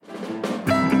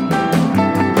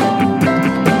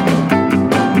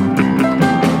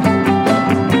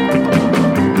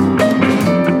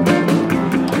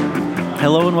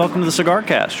welcome to the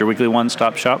CigarCast, your weekly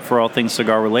one-stop shop for all things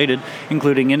cigar-related,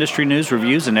 including industry news,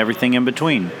 reviews, and everything in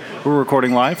between. We're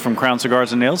recording live from Crown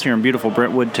Cigars and Nails here in beautiful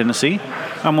Brentwood, Tennessee.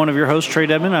 I'm one of your hosts, Trae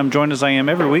Dedman. I'm joined as I am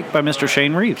every week by Mr.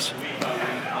 Shane Reeves.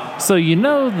 So you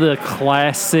know the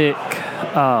classic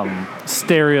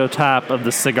stereotype of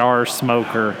the cigar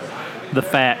smoker, the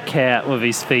fat cat with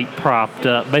his feet propped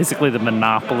up, basically the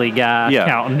Monopoly guy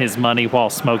counting his money while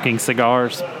smoking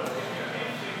cigars?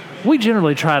 We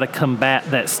generally try to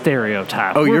combat that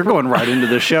stereotype. Oh, you're going right into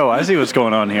the show. I see what's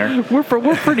going on here. We're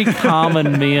pretty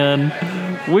common men.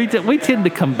 We tend to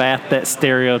combat that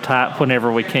stereotype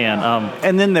whenever we can.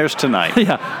 And then there's tonight.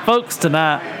 Yeah, folks,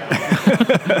 tonight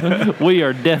we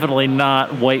are definitely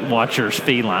not Weight Watchers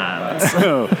felines.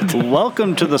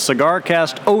 Welcome to the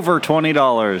CigarCast over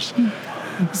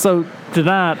 $20. So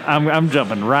tonight I'm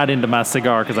jumping right into my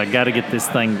cigar because I got to get this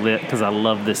thing lit because I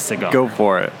love this cigar. Go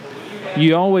for it.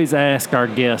 You always ask our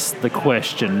guests the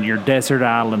question, your desert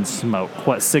island smoke,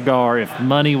 what cigar, if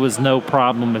money was no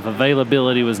problem, if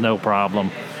availability was no problem,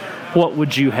 what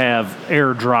would you have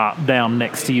airdrop down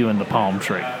next to you in the palm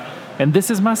tree? And this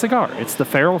is my cigar. It's the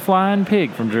Feral Flying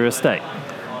Pig from Drew Estate.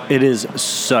 It is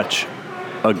such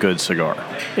a good cigar.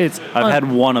 I've had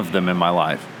one of them in my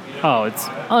life. Oh, it's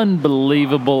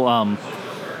unbelievable. I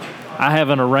have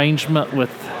an arrangement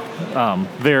with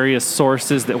various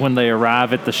sources that when they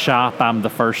arrive at the shop, I'm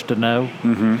the first to know.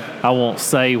 Mm-hmm. I won't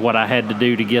say what I had to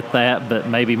do to get that, but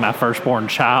maybe my firstborn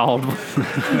child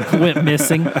went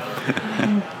missing.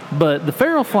 But the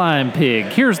Feral Flying Pig,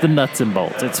 here's the nuts and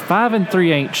bolts. It's 5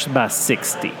 3/8 by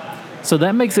 60. So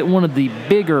that makes it one of the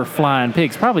bigger flying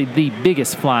pigs, probably the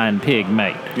biggest flying pig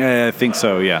made. Yeah, I think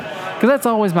so, yeah. Because that's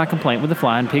always my complaint with the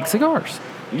flying pig cigars.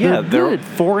 Yeah, they're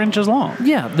 4 inches long.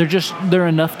 Yeah, they're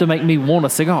enough to make me want a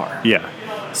cigar. Yeah.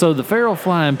 So the Feral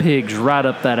Flying Pig's right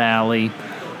up that alley.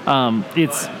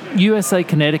 It's USA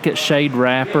Connecticut shade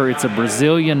wrapper. It's a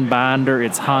Brazilian binder.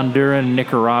 It's Honduran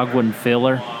Nicaraguan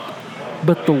filler.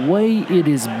 But the way it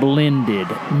is blended,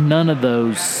 none of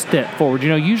those step forward. You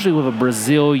know, usually with a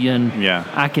Brazilian,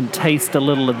 I can taste a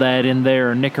little of that in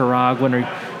there, or Nicaraguan, or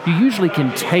you usually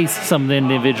can taste some of the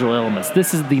individual elements.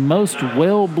 This is the most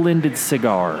well-blended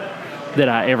cigar that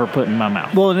I ever put in my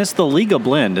mouth. Well, and it's the Liga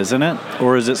blend, isn't it?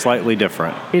 Or is it slightly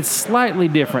different? It's slightly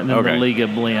different than the Liga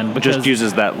blend. Because, just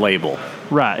uses that label.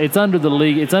 Right. It's under the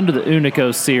Liga. It's under the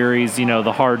Unico series, you know,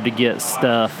 the hard-to-get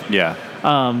stuff. Yeah.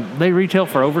 They retail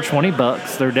for over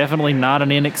 $20. They're definitely not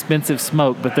an inexpensive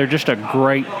smoke, but they're just a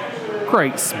great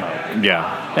smoke.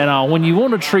 Yeah. And when you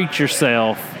want to treat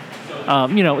yourself,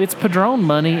 you know, it's Padron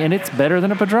money, and it's better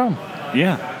than a Padron.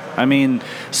 Yeah. I mean,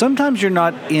 sometimes you're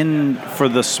not in for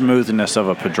the smoothness of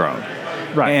a Padron.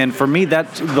 Right. And for me,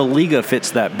 the Liga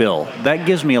fits that bill. That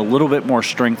gives me a little bit more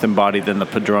strength and body than the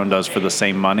Padron does for the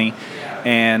same money.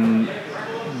 And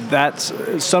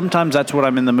sometimes that's what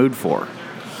I'm in the mood for.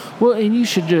 Well, and you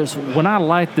should just, when I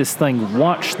light this thing,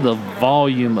 watch the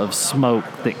volume of smoke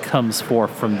that comes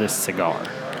forth from this cigar.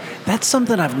 That's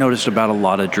something I've noticed about a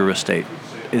lot of Drew Estate,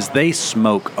 is they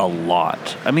smoke a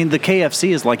lot. I mean, the KFC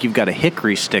is like you've got a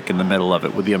hickory stick in the middle of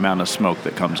it with the amount of smoke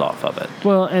that comes off of it.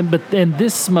 Well, and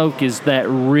this smoke is that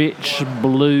rich,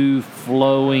 blue,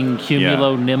 flowing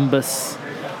cumulonimbus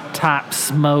type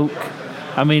smoke.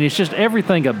 I mean, it's just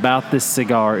everything about this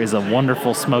cigar is a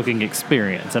wonderful smoking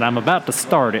experience, and I'm about to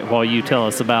start it while you tell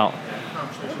us about.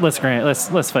 Let's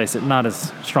face it, not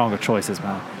as strong a choice as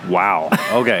mine. Wow.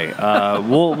 Okay.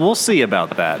 We'll see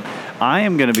about that. I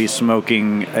am going to be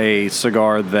smoking a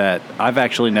cigar that I've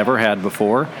actually never had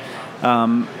before.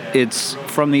 It's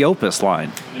from the Opus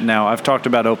line. Now, I've talked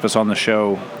about Opus on the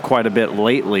show quite a bit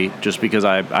lately, just because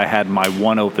I had my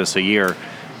one Opus a year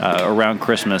around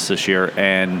Christmas this year,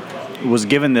 and was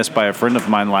given this by a friend of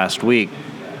mine last week.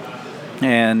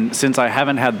 And since I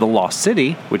haven't had the Lost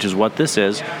City, which is what this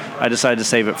is, I decided to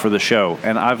save it for the show.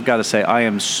 And I've got to say, I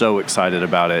am so excited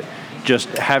about it. Just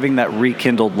having that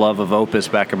rekindled love of Opus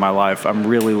back in my life, I'm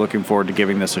really looking forward to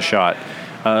giving this a shot.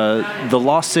 The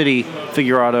Lost City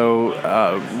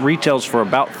Figurado retails for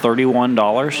about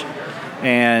 $31,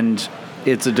 and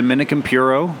it's a Dominican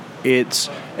Puro. It's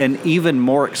an even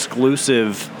more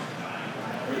exclusive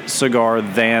cigar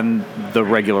than the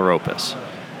regular Opus.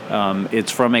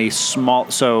 It's from a small...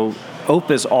 So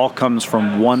Opus all comes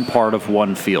from one part of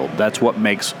one field. That's what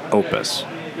makes Opus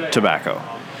tobacco.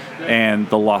 And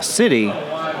the Lost City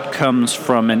comes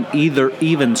from an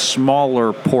even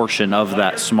smaller portion of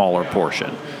that smaller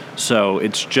portion. So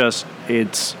it's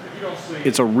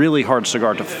a really hard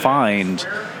cigar to find,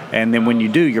 and then when you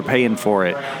do, you're paying for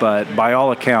it. But by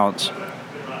all accounts,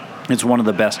 it's one of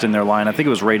the best in their line. I think it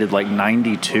was rated like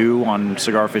 92 on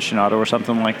Cigar Aficionado or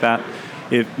something like that.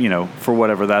 if for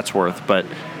whatever that's worth. But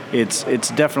it's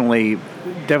definitely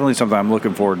something I'm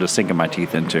looking forward to sinking my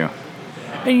teeth into.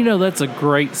 And that's a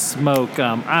great smoke.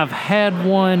 I've had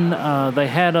one. They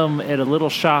had them at a little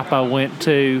shop I went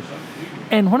to.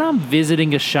 And when I'm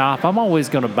visiting a shop, I'm always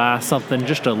going to buy something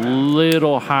just a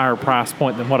little higher price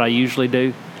point than what I usually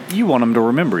do. You want them to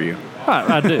remember you.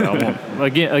 I do.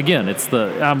 Again, it's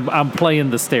I'm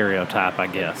playing the stereotype, I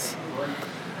guess,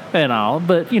 and all.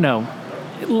 But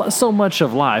so much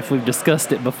of life, we've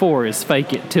discussed it before, is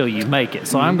fake it till you make it.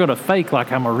 So I'm going to fake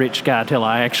like I'm a rich guy till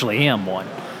I actually am one.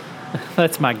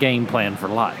 That's my game plan for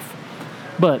life.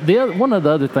 But one of the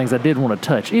other things I did want to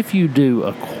touch, if you do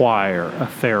acquire a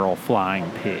feral flying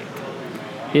pig,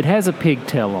 it has a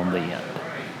pigtail on the end.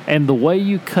 And the way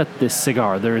you cut this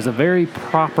cigar, there is a very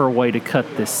proper way to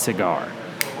cut this cigar.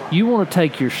 You want to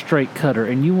take your straight cutter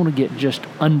and you want to get just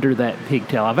under that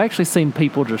pigtail. I've actually seen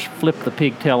people just flip the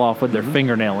pigtail off with their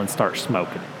fingernail and start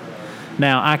smoking it.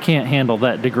 Now, I can't handle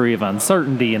that degree of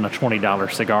uncertainty in a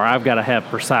 $20 cigar. I've got to have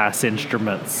precise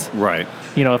instruments. Right.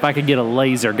 If I could get a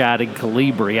laser-guided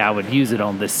Colibri, I would use it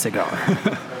on this cigar.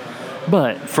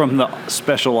 But from the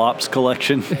Special Ops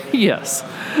collection? Yes.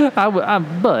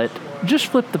 But just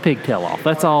flip the pigtail off.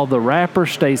 That's all. The wrapper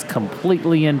stays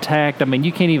completely intact. I mean,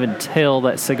 you can't even tell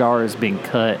that cigar is being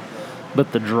cut,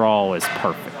 but the draw is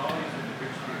perfect.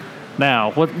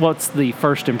 Now, what's the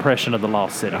first impression of the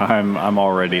Lost City? I'm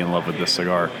already in love with this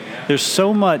cigar. There's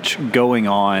so much going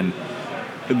on.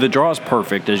 The draw is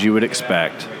perfect, as you would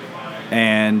expect.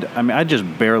 And, I mean, I just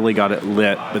barely got it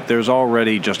lit, but there's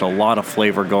already just a lot of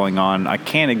flavor going on. I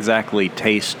can't exactly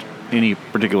taste any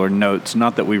particular notes.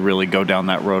 Not that we really go down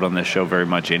that road on this show very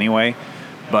much anyway,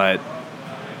 but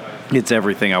it's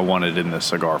everything I wanted in this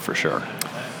cigar for sure.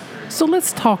 So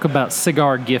let's talk about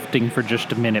cigar gifting for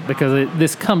just a minute, because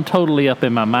this come totally up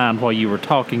in my mind while you were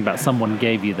talking about someone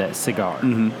gave you that cigar.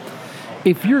 Mm-hmm.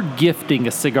 If you're gifting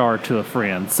a cigar to a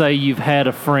friend, say you've had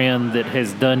a friend that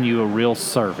has done you a real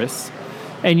service,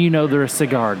 and they're a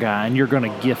cigar guy, and you're going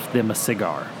to gift them a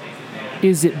cigar,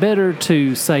 is it better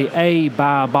to say,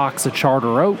 buy a box of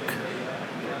Charter Oak?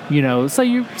 Say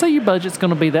your budget's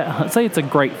going to be that. Say it's a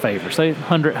great favor. Say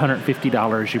 $100,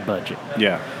 $150 your budget.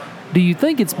 Yeah. Do you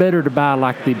think it's better to buy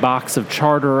like the box of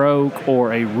Charter Oak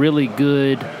or a really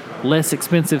good, less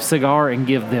expensive cigar and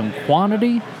give them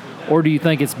quantity? Or do you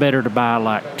think it's better to buy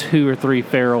like 2 or 3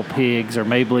 feral pigs, or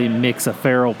maybe mix a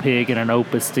feral pig and an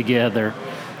Opus together,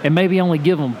 and maybe only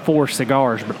give them 4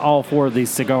 cigars, but all 4 of these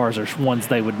cigars are ones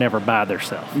they would never buy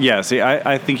themselves? Yeah, see,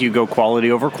 I think you go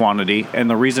quality over quantity, and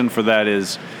the reason for that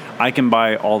is I can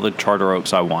buy all the Charter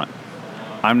Oaks I want.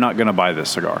 I'm not going to buy this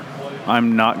cigar.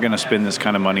 I'm not going to spend this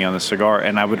kind of money on this cigar,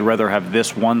 and I would rather have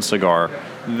this one cigar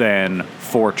than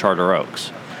 4 Charter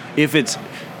Oaks.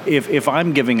 If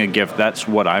I'm giving a gift, that's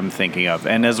what I'm thinking of.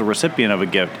 And as a recipient of a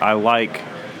gift, I like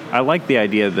the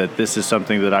idea that this is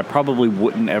something that I probably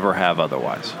wouldn't ever have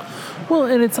otherwise. Well,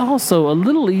 and it's also a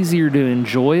little easier to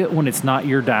enjoy it when it's not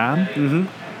your dime.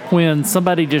 Mm-hmm. When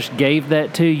somebody just gave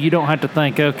that to you, you don't have to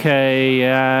think, okay,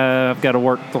 I've got to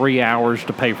work 3 hours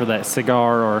to pay for that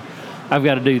cigar, or I've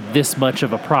got to do this much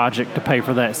of a project to pay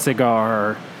for that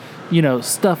cigar, or,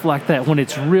 stuff like that, when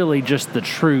it's really just the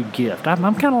true gift. I'm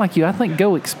kind of like you. I think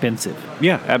go expensive.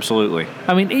 Yeah, absolutely.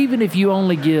 I mean, even if you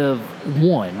only give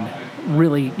one,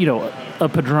 really, a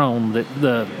Padron,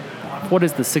 what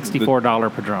is the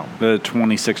 $64 Padron? The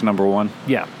 26 number 1?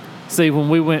 Yeah. See, when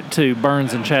we went to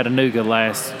Burns in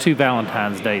Chattanooga 2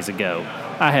 Valentine's days ago,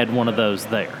 I had one of those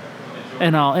there.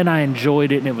 And I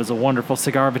enjoyed it, and it was a wonderful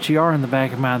cigar. But you are in the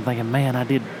back of your mind thinking, man, I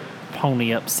did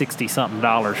pony up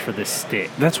 $60-something for this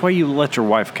stick. That's why you let your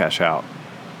wife cash out.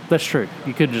 That's true.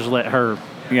 You could just let her.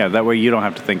 Yeah, that way you don't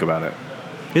have to think about it.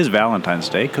 It's Valentine's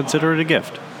Day. Consider it a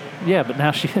gift. Yeah, but now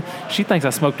she thinks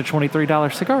I smoked a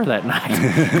 $23 cigar that night.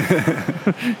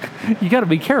 You got to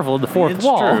be careful of the fourth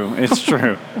wall. It's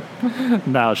true.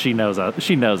 No, she knows I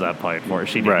played for it.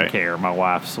 She didn't care. My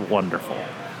wife's wonderful.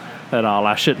 And all,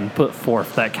 I shouldn't put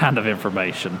forth that kind of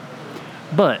information.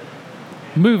 But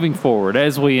moving forward,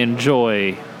 as we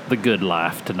enjoy the good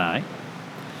life tonight,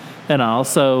 and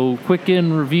also quick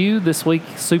in review this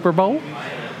week's Super Bowl.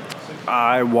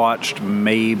 I watched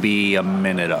maybe a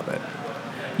minute of it.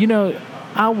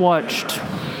 I watched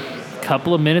a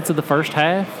couple of minutes of the first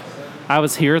half. I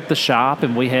was here at the shop,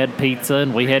 and we had pizza,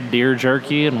 and we had deer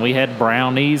jerky, and we had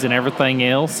brownies and everything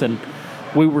else, and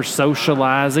we were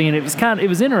socializing, and it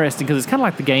was interesting because it's kind of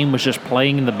like the game was just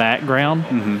playing in the background.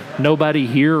 Mm-hmm. Nobody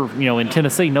here, in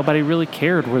Tennessee, nobody really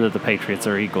cared whether the Patriots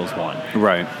or Eagles won.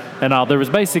 Right. And there was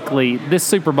basically, this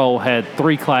Super Bowl had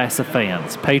 3 classes of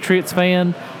fans: Patriots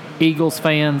fan, Eagles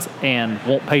fans, and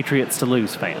want Patriots to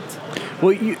lose fans.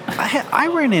 Well,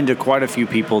 I ran into quite a few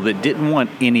people that didn't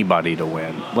want anybody to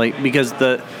win. Because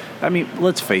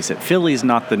let's face it, Philly's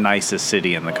not the nicest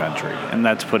city in the country, and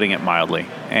that's putting it mildly.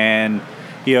 And,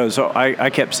 so I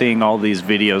kept seeing all these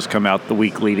videos come out the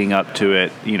week leading up to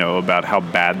it, about how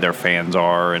bad their fans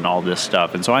are and all this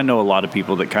stuff. And so I know a lot of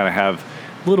people that kind of have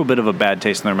a little bit of a bad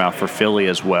taste in their mouth for Philly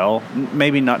as well.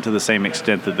 Maybe not to the same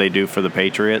extent that they do for the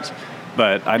Patriots.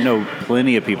 But I know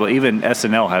plenty of people, even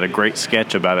SNL had a great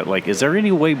sketch about it. Like, is there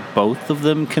any way both of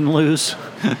them can lose?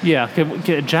 Yeah, can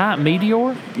a giant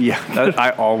meteor? Yeah, I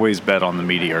always bet on the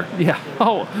meteor. Yeah.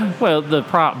 Oh, well, the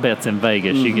prop bet's in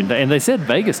Vegas. Mm-hmm. And they said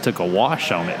Vegas took a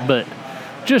wash on it. But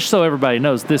just so everybody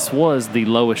knows, this was the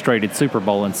lowest rated Super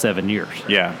Bowl in 7 years.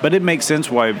 Yeah, but it makes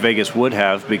sense why Vegas would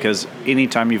have, because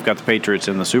anytime you've got the Patriots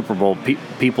in the Super Bowl,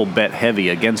 people bet heavy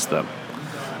against them.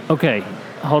 Okay,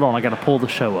 hold on. I got to pull the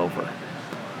show over.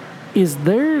 Is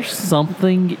there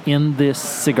something in this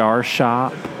cigar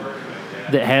shop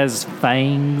that has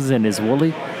fangs and is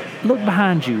woolly? Look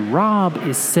behind you. Rob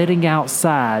is sitting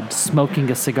outside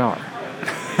smoking a cigar.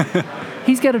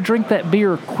 He's got to drink that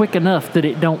beer quick enough that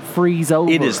it don't freeze over.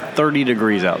 It is 30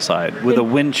 degrees outside with a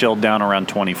wind chill down around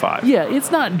 25. Yeah, it's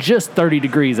not just 30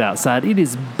 degrees outside. It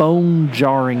is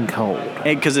bone-jarring cold.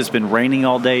 Because it's been raining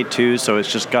all day, too, so it's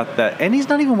just got that. And he's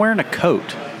not even wearing a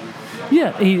coat.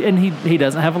 Yeah, he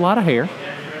doesn't have a lot of hair.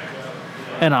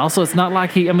 And also, it's not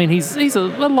like he's a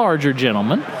larger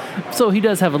gentleman, so he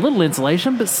does have a little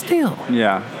insulation, but still.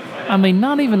 Yeah.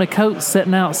 Not even a coat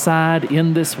sitting outside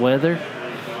in this weather.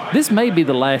 This may be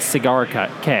the last cigar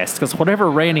cast, because whatever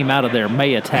ran him out of there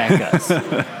may attack us.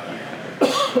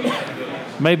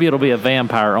 Maybe it'll be a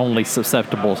vampire only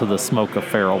susceptible to the smoke of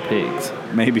feral pigs.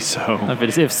 Maybe so.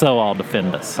 If so, I'll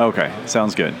defend us. Okay,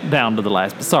 sounds good. Down to the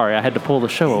last. But sorry, I had to pull the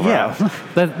show over. Yeah.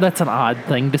 That's an odd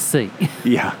thing to see.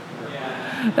 Yeah.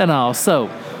 And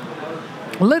also,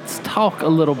 let's talk a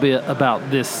little bit about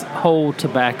this whole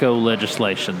tobacco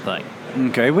legislation thing.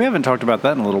 Okay, we haven't talked about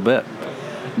that in a little bit.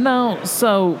 No,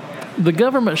 so the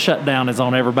government shutdown is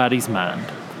on everybody's mind.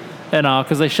 And all,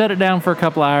 because they shut it down for a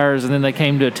couple hours and then they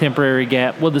came to a temporary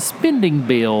gap. Well, the spending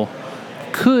bill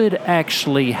could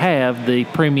actually have the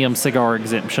premium cigar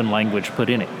exemption language put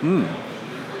in it.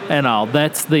 And all,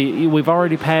 we've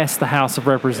already passed the House of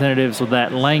Representatives with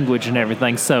that language and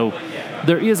everything. So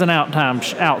there is an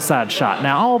outside shot.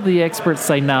 Now, all the experts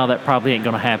say, no, that probably ain't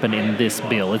going to happen in this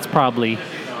bill. It's probably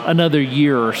another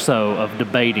year or so of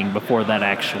debating before that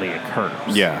actually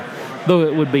occurs. Yeah. Though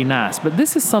it would be nice. But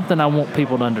this is something I want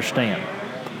people to understand.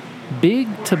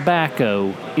 Big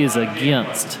tobacco is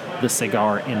against the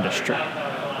cigar industry.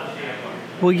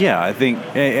 Well, yeah, I think,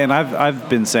 and I've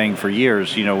been saying for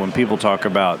years, when people talk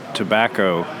about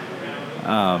tobacco,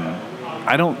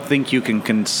 I don't think you can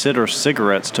consider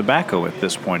cigarettes tobacco at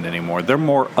this point anymore. They're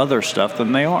more other stuff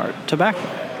than they are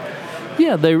tobacco.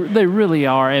 Yeah, they really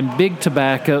are. And big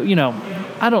tobacco,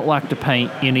 I don't like to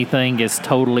paint anything as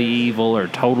totally evil or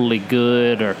totally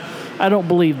good, or I don't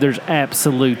believe there's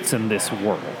absolutes in this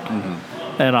world.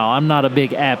 And I'm not a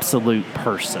big absolute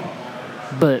person.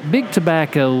 But big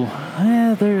tobacco,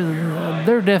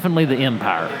 they're definitely the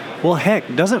empire. Well,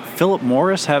 heck, doesn't Philip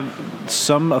Morris have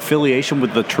some affiliation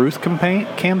with the Truth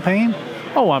campaign?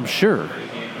 Oh, I'm sure.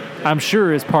 I'm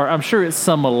sure it's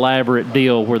some elaborate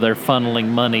deal where they're funneling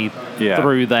money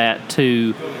through that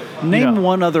to... Name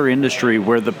one other industry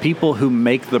where the people who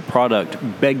make the product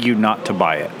beg you not to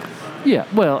buy it. Yeah,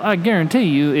 well, I guarantee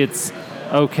you it's,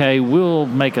 okay, we'll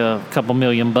make a couple $1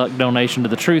 million donation to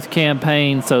the Truth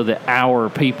campaign so that our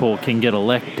people can get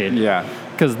elected. Yeah.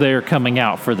 Because they're coming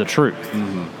out for the truth.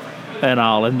 And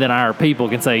all. And then our people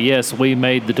can say, yes, we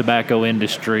made the tobacco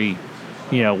industry,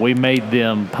 we made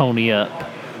them pony up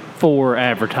for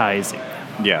advertising.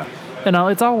 Yeah. And all,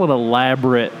 it's all an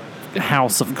elaborate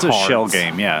house of cards. It's a shell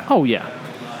game, yeah. Oh, yeah.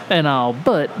 And all,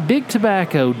 but big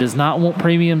tobacco does not want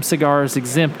premium cigars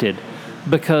exempted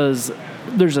because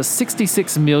there's a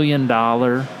 $66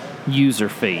 million user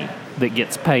fee that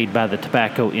gets paid by the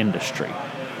tobacco industry.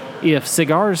 If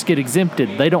cigars get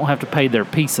exempted, they don't have to pay their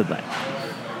piece of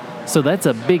that. So that's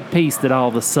a big piece that all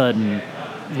of a sudden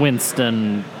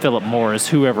Winston, Philip Morris,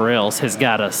 whoever else has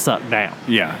got to suck down.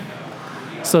 Yeah.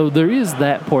 So there is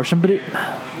that portion, but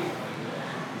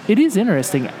it is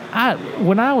interesting.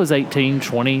 When I was 18,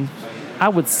 20, I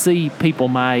would see people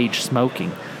my age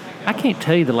smoking. I can't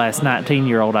tell you the last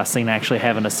 19-year-old I seen actually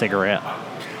having a cigarette.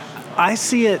 I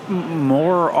see it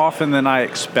more often than I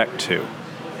expect to.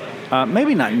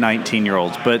 Maybe not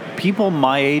 19-year-olds, but people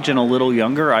my age and a little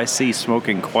younger, I see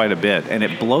smoking quite a bit, and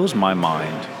it blows my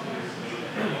mind.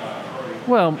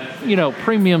 Well,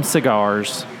 premium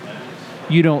cigars,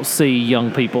 you don't see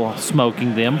young people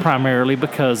smoking them primarily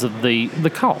because of the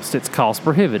cost. It's cost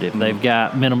prohibitive. They've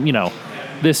got minimum,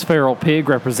 this feral pig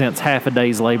represents half a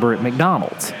day's labor at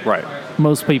McDonald's. Right.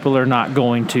 Most people are not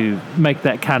going to make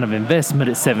that kind of investment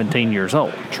at 17 years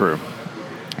old. True.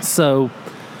 So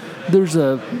there's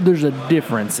a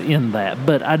difference in that.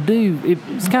 But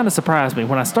it's kind of surprised me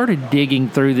when I started digging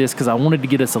through this because I wanted to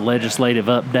get us a legislative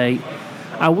update.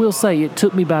 I will say it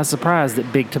took me by surprise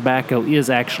that Big Tobacco is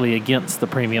actually against the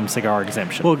premium cigar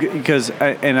exemption. Well,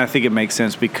 and I think it makes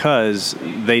sense because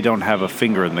they don't have a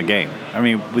finger in the game. I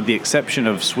mean, with the exception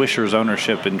of Swisher's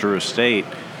ownership in Drew Estate,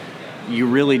 you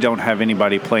really don't have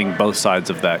anybody playing both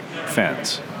sides of that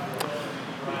fence.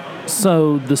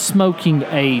 So the smoking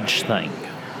age thing.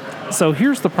 So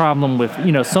here's the problem with,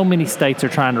 so many states are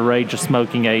trying to raise the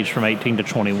smoking age from 18 to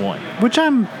 21. Which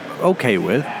I'm okay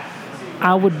with.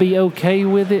 I would be okay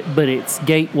with it, but it's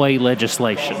gateway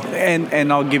legislation.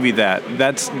 And I'll give you that.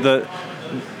 That's the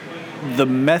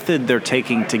method they're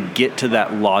taking to get to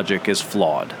that logic is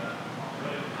flawed.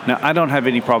 Now, I don't have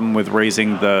any problem with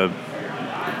raising the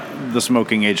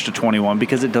smoking age to 21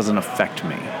 because it doesn't affect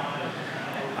me.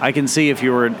 I can see if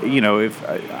you were, if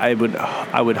I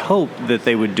would hope that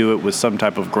they would do it with some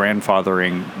type of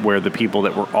grandfathering where the people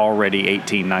that were already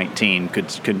 18, 19 could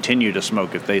continue to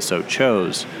smoke if they so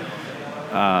chose.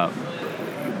 But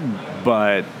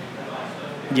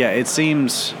yeah, it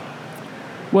seems.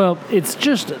 Well, it's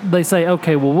just they say,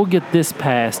 okay, well, we'll get this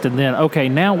passed, and then okay,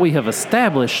 now we have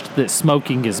established that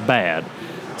smoking is bad.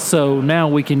 So now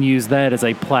we can use that as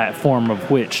a platform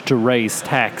of which to raise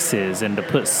taxes and to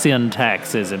put sin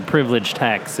taxes and privilege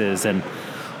taxes and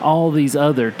all these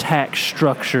other tax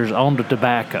structures onto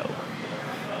tobacco.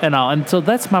 And so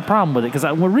that's my problem with it, because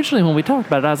originally when we talked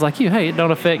about it, I was like, hey, it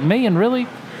don't affect me, and really,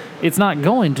 it's not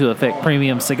going to affect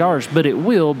premium cigars, but it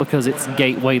will because it's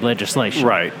gateway legislation.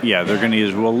 Right. Yeah, they're going to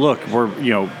use, well, look, we're,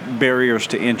 barriers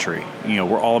to entry.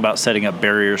 We're all about setting up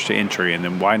barriers to entry, and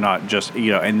then why not just,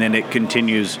 and then it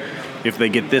continues. If they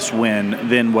get this win,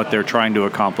 then what they're trying to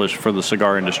accomplish for the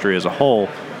cigar industry as a whole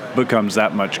becomes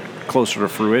that much closer to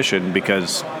fruition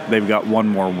because they've got one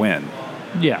more win.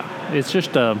 Yeah, it's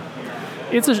just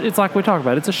it's like we talked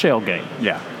about. It's a shell game.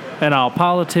 Yeah. And all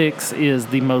politics is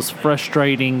the most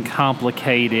frustrating,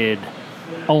 complicated,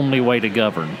 only way to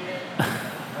govern.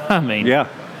 I mean, yeah.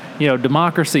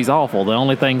 Democracy's awful. The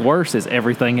only thing worse is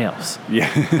everything else.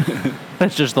 Yeah.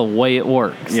 That's just the way it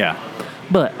works. Yeah.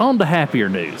 But on to happier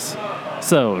news.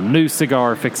 So, new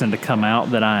cigar fixing to come out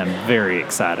that I am very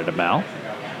excited about.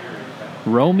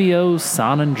 Romeo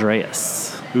San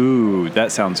Andreas. Ooh,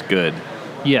 that sounds good.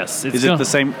 Yes. Is it the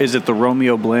same? Is it the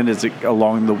Romeo blend? Is it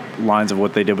along the lines of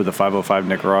what they did with the 505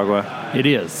 Nicaragua? It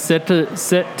is. Set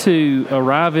to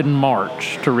arrive in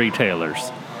March to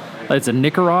retailers. It's a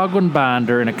Nicaraguan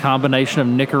binder and a combination of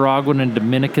Nicaraguan and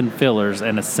Dominican fillers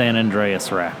and a San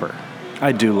Andreas wrapper.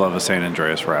 I do love a San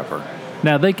Andreas wrapper.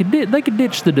 Now, they could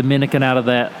ditch the Dominican out of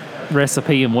that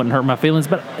recipe and wouldn't hurt my feelings,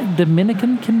 but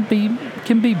Dominican can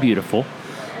be beautiful.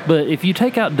 But if you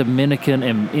take out Dominican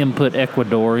and input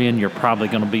Ecuadorian, you're probably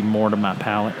going to be more to my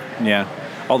palate. Yeah.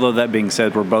 Although that being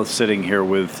said, we're both sitting here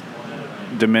with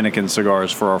Dominican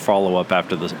cigars for our follow-up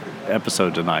after the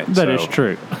episode tonight. That is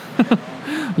true.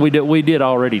 We did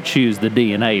already choose the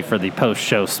DNA for the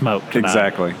post-show smoke tonight.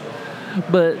 Exactly.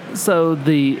 But so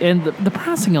the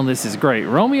pricing on this is great.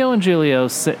 Romeo and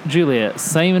Juliet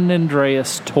San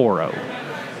Andreas Toro,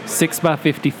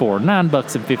 6x54,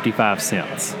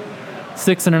 $9.55.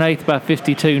 6 1/8 by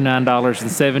 52,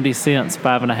 $9.70.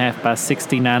 5 1/2 by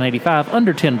 60, $9.85.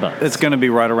 Under $10. It's going to be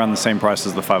right around the same price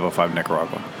as the 505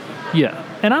 Nicaragua. Yeah,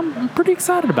 and I'm pretty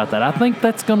excited about that. I think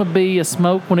that's going to be a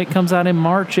smoke when it comes out in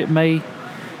March. It may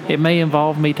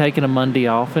involve me taking a Monday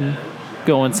off and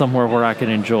going somewhere where I can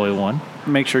enjoy one.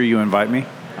 Make sure you invite me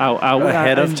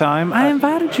ahead of time. I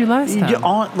invited you last time.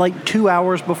 On like 2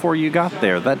 hours before you got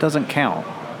there. That doesn't count.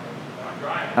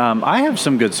 I have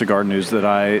some good cigar news that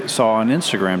I saw on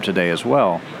Instagram today as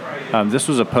well. This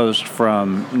was a post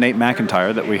from Nate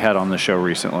McIntyre that we had on the show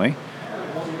recently.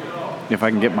 If I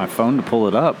can get my phone to pull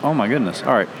it up. Oh, my goodness.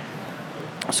 All right.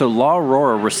 So La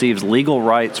Aurora receives legal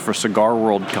rights for Cigar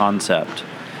World concept.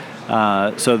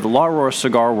 So the La Aurora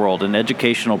Cigar World, an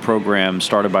educational program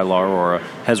started by La Aurora,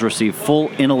 has received full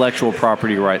intellectual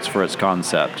property rights for its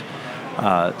concept.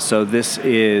 So this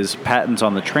is patents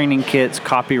on the training kits,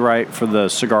 copyright for the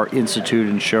Cigar Institute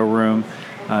and showroom.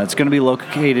 It's going to be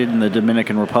located in the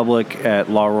Dominican Republic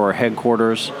at La Aurora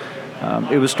headquarters.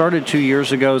 It was started 2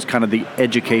 years ago as kind of the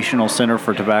educational center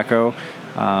for tobacco.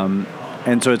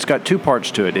 And so it's got two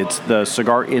parts to it. It's the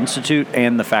Cigar Institute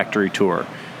and the factory tour.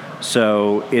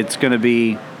 So it's going to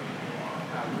be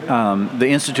The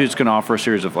Institute's going to offer a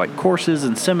series of like courses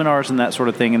and seminars and that sort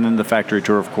of thing, and then the factory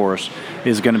tour, of course,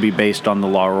 is going to be based on the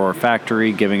La Aurora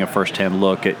factory, giving a first-hand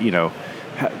look at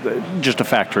just a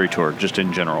factory tour, just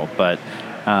in general. But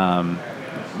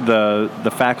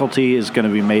the faculty is going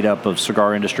to be made up of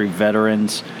cigar industry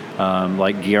veterans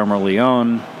like Guillermo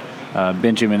Leon,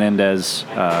 Benjamin Mendez,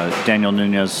 Daniel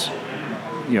Nunez.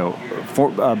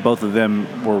 Both of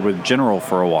them were with General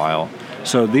for a while.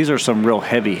 So these are some real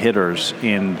heavy hitters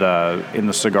in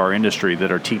the cigar industry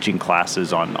that are teaching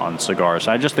classes on cigars.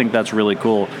 I just think that's really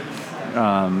cool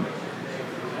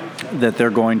that they're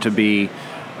going to be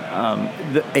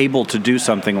able to do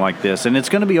something like this. And it's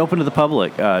going to be open to the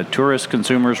public, tourists,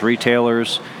 consumers,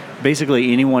 retailers.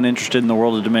 Basically, anyone interested in the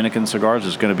world of Dominican cigars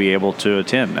is going to be able to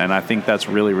attend. And I think that's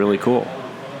really, really cool.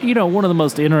 One of the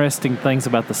most interesting things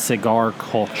about the cigar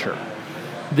culture,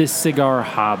 this cigar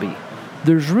hobby,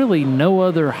 there's really no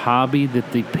other hobby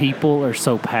that the people are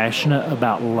so passionate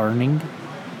about learning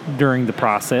during the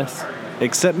process.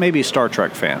 Except maybe Star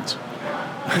Trek fans.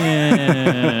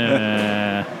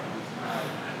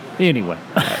 Anyway.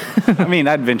 I mean,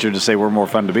 I'd venture to say we're more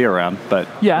fun to be around, but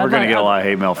we're going to get a lot of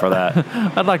hate mail for that.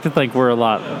 I'd like to think we're a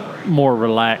lot more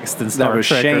relaxed than Star Trek or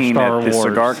Star Wars. That was Shane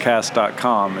at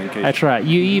CigarCast.com. That's right.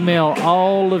 You email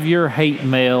all of your hate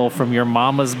mail from your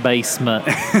mama's basement.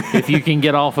 If you can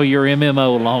get off of your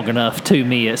MMO long enough to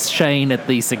me, it's Shane at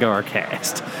the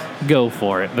CigarCast. Go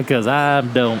for it, because I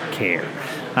don't care.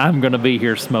 I'm going to be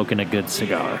here smoking a good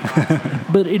cigar.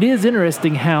 But it is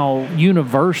interesting how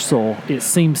universal it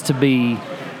seems to be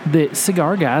that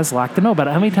cigar guys like to know about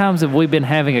it. How many times have we been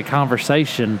having a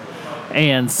conversation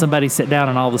and somebody sit down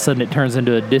and all of a sudden it turns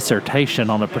into a dissertation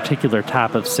on a particular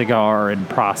type of cigar and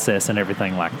process and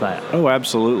everything like that? Oh,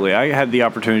 absolutely. I had the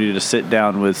opportunity to sit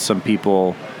down with some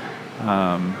people.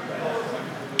 I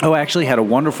actually had a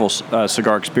wonderful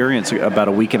cigar experience about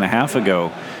a week and a half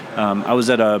ago. I was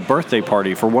at a birthday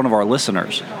party for one of our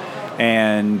listeners,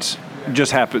 and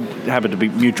just happened to be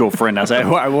mutual friend.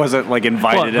 I wasn't like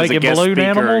invited as a guest balloon speaker.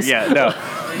 Animals? Yeah, no,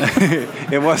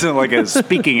 it wasn't like a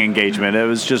speaking engagement. It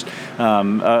was just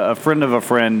a friend of a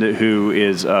friend who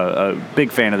is a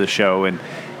big fan of the show,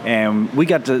 and we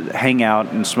got to hang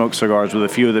out and smoke cigars with a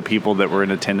few of the people that were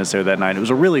in attendance there that night. It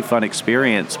was a really fun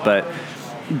experience, but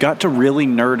got to really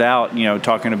nerd out,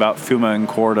 talking about Fuma and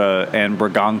Corda and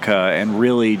Braganca, and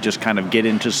really just kind of get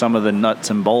into some of the nuts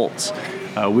and bolts.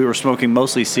 We were smoking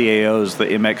mostly CAOs, the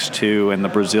MX2 and the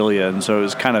Brasilia, and so it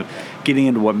was kind of getting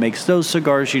into what makes those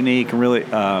cigars unique and really.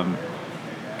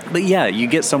 But yeah, you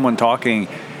get someone talking,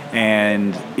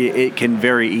 and it can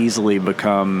very easily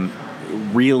become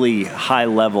really high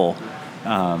level,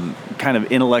 kind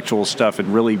of intellectual stuff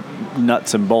and really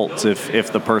nuts and bolts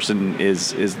if the person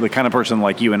is the kind of person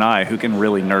like you and I who can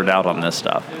really nerd out on this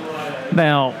stuff.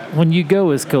 Now, when you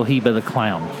go as Cohiba the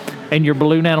Clown and your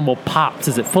balloon animal pops,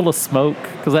 is it full of smoke?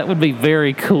 Because that would be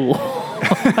very cool.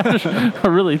 I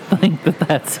really think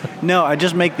that's... No, I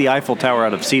just make the Eiffel Tower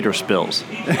out of cedar spills.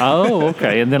 Oh,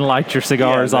 okay, and then light your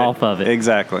cigars off of it.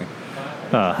 Exactly.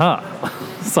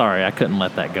 Sorry, I couldn't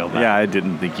let that go by. Yeah, I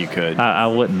didn't think you could. I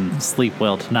wouldn't sleep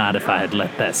well tonight if I had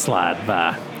let that slide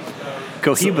by.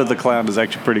 Cohiba the Clown is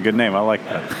actually a pretty good name. I like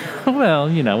that. Well,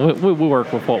 we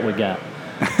work with what we got.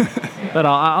 But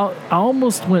I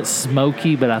almost went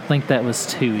smoky, but I think that was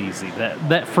too easy.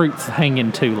 That fruit's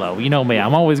hanging too low. You know me,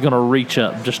 I'm always going to reach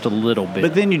up just a little bit.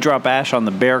 But then you drop ash on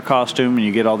the bear costume and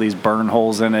you get all these burn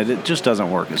holes in it. It just doesn't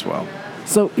work as well.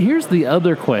 So here's the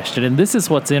other question, and this is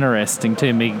what's interesting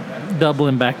to me,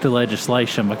 doubling back to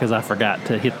legislation because I forgot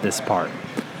to hit this part.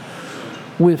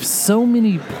 With so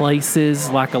many places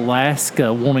like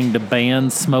Alaska wanting to ban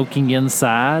smoking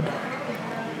inside,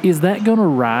 is that going to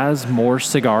rise more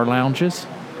cigar lounges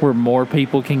where more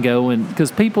people can go? And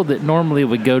because people that normally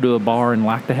would go to a bar and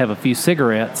like to have a few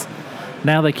cigarettes,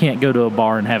 now they can't go to a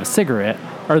bar and have a cigarette.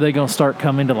 Are they going to start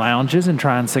coming to lounges and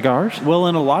trying cigars? Well,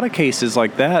 in a lot of cases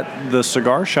like that, the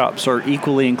cigar shops are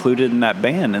equally included in that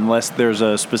ban unless there's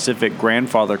a specific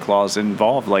grandfather clause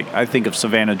involved. Like, I think of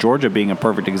Savannah, Georgia being a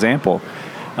perfect example.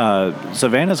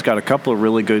 Savannah's got a couple of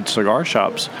really good cigar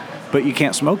shops, but you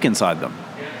can't smoke inside them.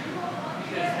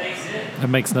 It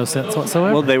makes no sense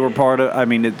whatsoever. Well, they were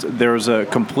there was a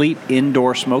complete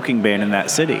indoor smoking ban in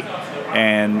that city,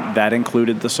 and that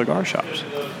included the cigar shops.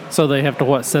 So they have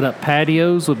to, set up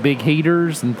patios with big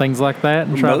heaters and things like that?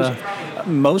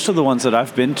 And most of the ones that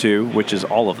I've been to, which is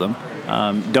all of them,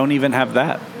 don't even have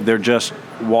that. They're just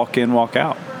walk in, walk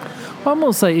out. I'm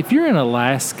going to say, if you're in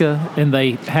Alaska and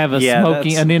they have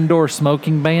an indoor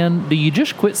smoking ban, do you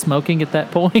just quit smoking at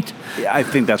that point? I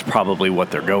think that's probably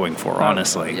what they're going for,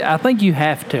 honestly. I think you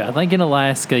have to. I think in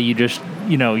Alaska, you just,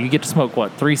 you get to smoke,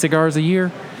 3 cigars a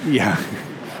year? Yeah.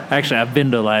 Actually, I've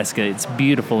been to Alaska. It's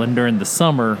beautiful. And during the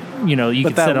summer, you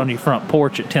can sit on your front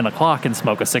porch at 10 o'clock and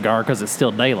smoke a cigar because it's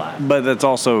still daylight. But that's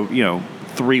also,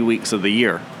 3 weeks of the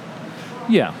year.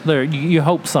 Yeah, you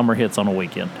hope summer hits on a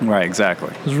weekend. Right,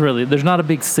 exactly. There's not a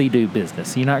big sea-doo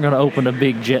business. You're not going to open a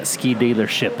big jet ski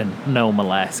dealership in Nome,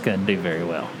 Alaska and do very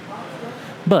well.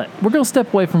 But we're going to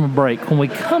step away from a break. When we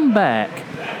come back,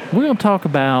 we're going to talk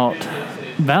about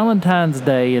Valentine's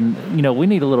Day, and, we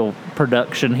need a little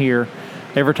production here.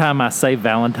 Every time I say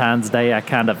Valentine's Day, I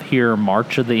kind of hear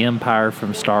March of the Empire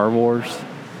from Star Wars.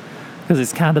 Because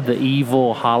it's kind of the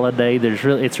evil holiday.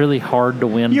 It's really hard to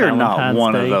win. You're Valentine's not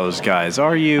one Day. Of those guys,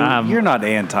 are you? You're not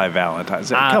anti-Valentine's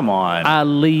Day. Come on. I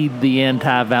lead the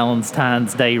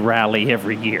anti-Valentine's Day rally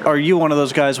every year. Are you one of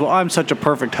those guys? Well, I'm such a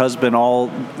perfect husband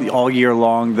all year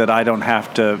long that I don't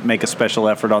have to make a special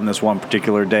effort on this one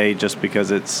particular day just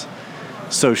because it's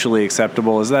socially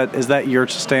acceptable. Is that your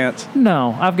stance?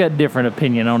 No, I've got a different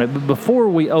opinion on it. But before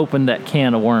we open that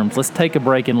can of worms, let's take a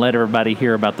break and let everybody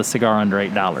hear about the cigar under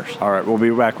 $8. All right, we'll be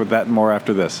back with that and more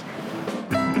after this.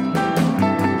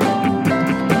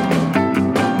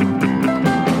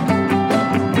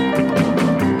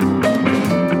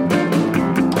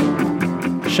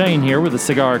 Shane here with the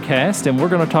CigarCast, and we're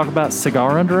going to talk about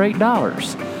cigar under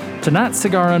 $8. Tonight's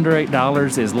cigar under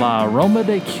 $8 is La Aroma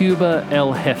de Cuba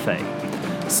El Jefe.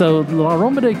 So La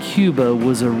Aroma de Cuba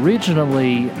was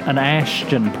originally an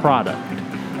Ashton product,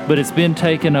 but it's been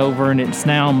taken over and it's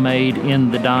now made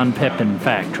in the Don Pepin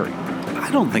factory. I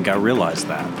don't think I realized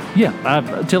that.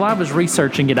 Yeah, till I was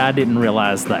researching it, I didn't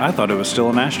realize that. I thought it was still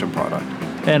an Ashton product.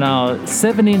 And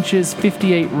 7 inches,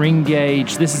 58 ring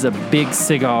gauge. This is a big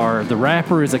cigar. The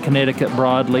wrapper is a Connecticut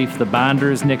broadleaf. The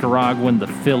binder is Nicaraguan. The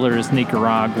filler is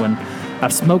Nicaraguan.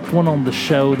 I've smoked one on the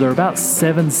show. They're about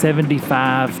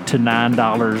 $7.75 to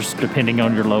 $9, depending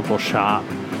on your local shop.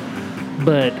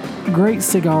 But great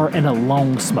cigar and a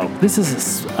long smoke. This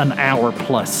is an hour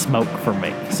plus smoke for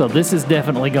me. So this is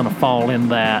definitely going to fall in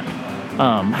that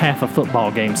half a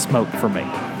football game smoke for me.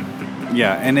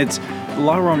 Yeah, and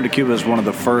La Aroma de Cuba is one of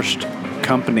the first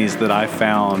companies that I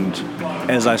found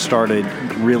as I started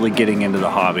really getting into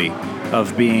the hobby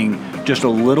of being just a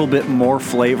little bit more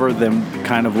flavor than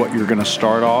kind of what you're going to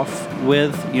start off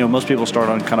with. Most people start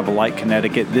on kind of a light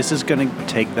Connecticut. This is going to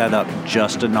take that up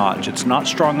just a notch. It's not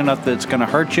strong enough that it's going to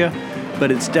hurt you, but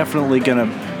it's definitely going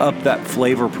to up that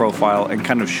flavor profile and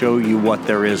kind of show you what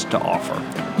there is to offer.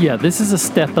 Yeah, this is a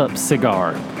step-up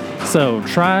cigar. So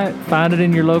try it, find it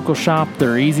in your local shop.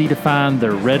 They're easy to find.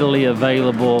 They're readily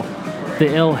available.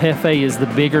 The El Jefe is the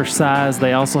bigger size.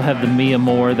 They also have the Mi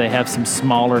Amor. They have some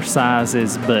smaller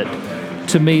sizes, but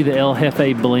to me, the El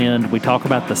Jefe blend, we talk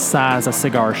about the size a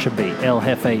cigar should be. El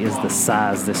Jefe is the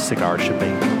size this cigar should be.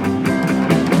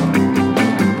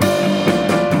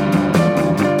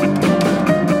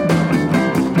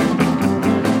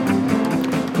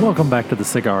 Welcome back to the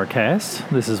CigarCast.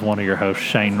 This is one of your hosts,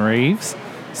 Shane Reeves,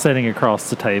 sitting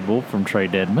across the table from Trae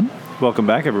Dedman. Welcome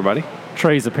back, everybody.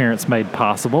 Trae's appearance made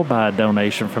possible by a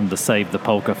donation from the Save the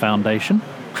Polka Foundation.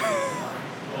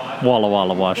 Walla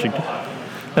Walla, Washington.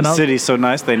 And the city's so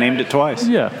nice, they named it twice.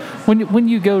 Yeah. When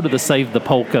you go to the Save the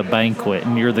Polka banquet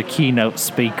and you're the keynote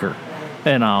speaker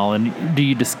and all, and do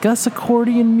you discuss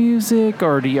accordion music,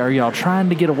 or are y'all trying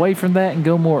to get away from that and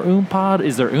go more oompa?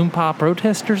 Is there oompa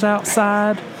protesters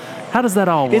outside? How does that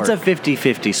all work? It's a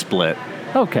 50-50 split.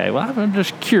 Okay, well, I'm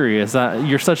just curious.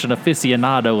 You're such an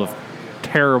aficionado of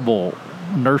terrible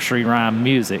nursery rhyme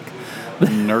music.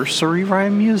 Nursery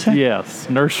rhyme music? Yes,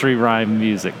 nursery rhyme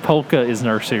music. Polka is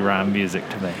nursery rhyme music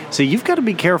to me. So you've got to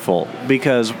be careful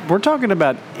because we're talking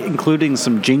about including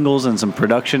some jingles and some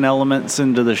production elements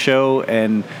into the show,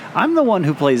 and I'm the one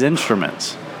who plays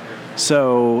instruments.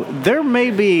 So there may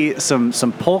be some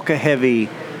polka heavy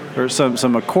or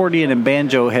some accordion and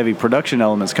banjo heavy production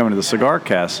elements coming to the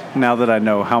CigarCast now that I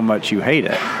know how much you hate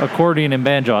it. Accordion and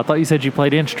banjo. I thought you said you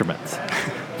played instruments,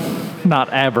 not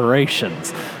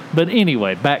aberrations. But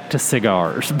anyway, back to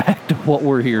cigars, back to what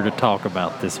we're here to talk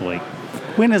about this week.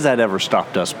 When has that ever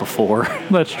stopped us before?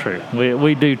 That's true.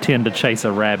 We do tend to chase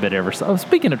a rabbit ever so. Oh,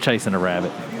 speaking of chasing a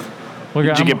rabbit.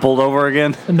 Did you get pulled over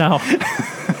again? No.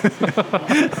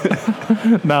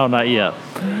 No, not yet.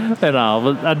 And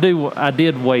I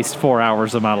did waste 4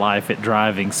 hours of my life at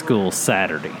driving school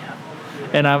Saturday.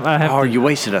 And I have Oh, to, you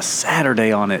wasted a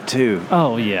Saturday on it, too.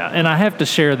 Oh, yeah. And I have to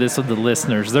share this with the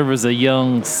listeners. There was a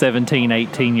young 17,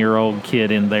 18-year-old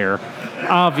kid in there.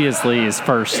 Obviously, his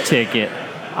first ticket.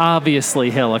 Obviously,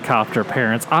 helicopter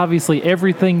parents. Obviously,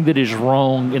 everything that is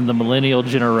wrong in the millennial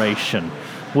generation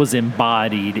was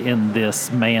embodied in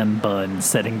this man bun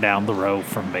sitting down the road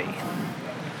from me.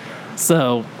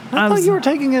 So I thought you were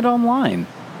taking it online.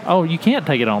 Oh, you can't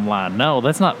take it online. No,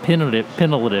 that's not punitive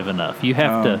enough. You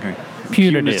have to... Okay.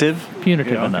 Punitive Yeah,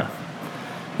 okay.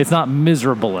 enough. It's not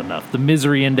miserable enough. The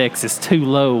misery index is too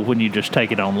low when you just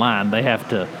take it online. They have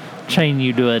to chain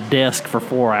you to a desk for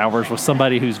 4 hours with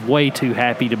somebody who's way too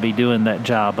happy to be doing that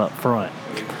job up front.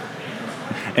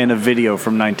 And a video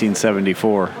from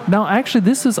 1974. No, actually,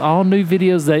 this is all new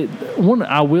videos.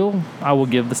 I will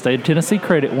give the state of Tennessee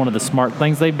credit. One of the smart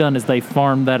things they've done is they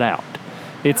farmed that out.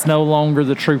 It's no longer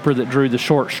the trooper that drew the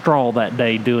short straw that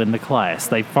day doing the class.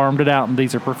 They farmed it out, and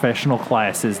these are professional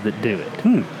classes that do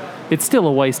it. It's still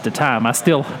a waste of time.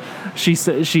 She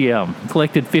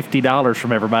collected $50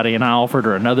 from everybody, and I offered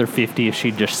her another $50 if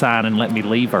she'd just sign and let me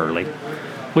leave early,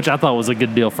 which I thought was a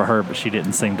good deal for her, but she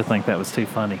didn't seem to think that was too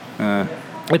funny.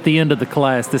 At the end of the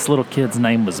class, this little kid's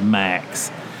name was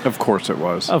Max. Of course it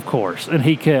was. Of course. And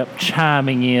he kept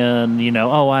chiming in,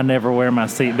 oh, I never wear my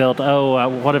seatbelt. Oh,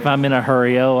 what if I'm in a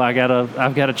hurry? Oh, I've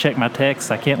got to check my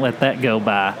text. I can't let that go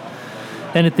by.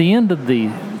 And at the end of the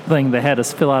thing, they had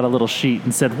us fill out a little sheet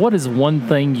and said, what is one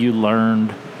thing you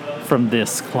learned from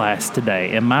this class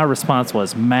today? And my response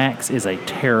was, Max is a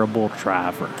terrible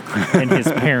driver, and his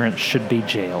parents should be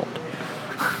jailed.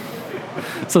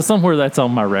 So somewhere that's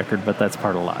on my record, but that's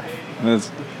part of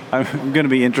life. I'm going to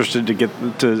be interested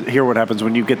to hear what happens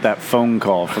when you get that phone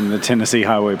call from the Tennessee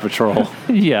Highway Patrol.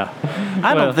 Yeah.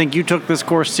 I don't think you took this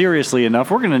course seriously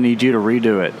enough. We're going to need you to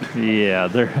redo it. Yeah,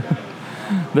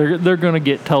 they're going to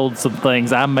get told some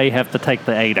things. I may have to take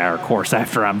the 8-hour course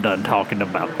after I'm done talking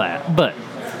about that. But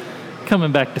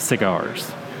coming back to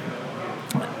cigars.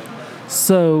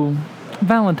 So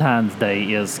Valentine's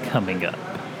Day is coming up.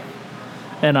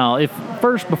 And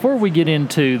before we get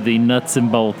into the nuts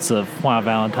and bolts of why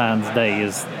Valentine's Day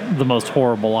is the most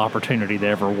horrible opportunity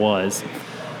there ever was,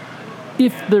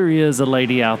 if there is a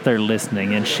lady out there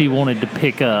listening and she wanted to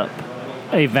pick up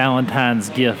a Valentine's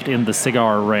gift in the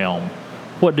cigar realm,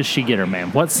 what does she get her,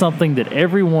 man? What's something that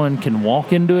everyone can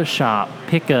walk into a shop,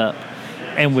 pick up,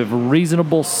 and with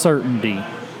reasonable certainty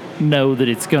know that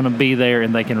it's going to be there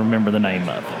and they can remember the name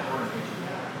of it?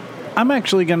 I'm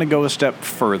actually going to go a step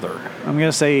further. I'm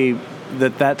going to say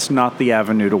that that's not the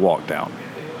avenue to walk down.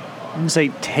 I'm going to say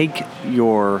take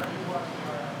your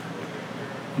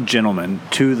gentleman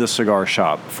to the cigar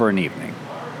shop for an evening.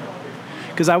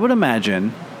 Because I would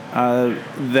imagine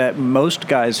that most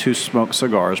guys who smoke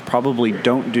cigars probably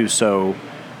don't do so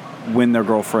when their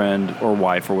girlfriend or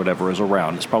wife or whatever is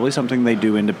around. It's probably something they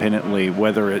do independently,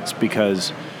 whether it's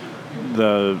because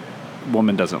the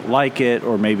woman doesn't like it,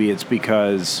 or maybe it's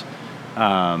because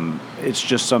it's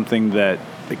just something that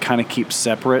it kind of keeps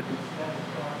separate.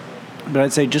 But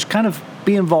I'd say just kind of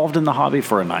be involved in the hobby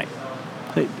for a night.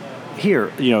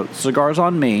 Here, cigars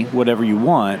on me, whatever you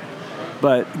want,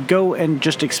 but go and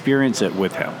just experience it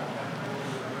with him.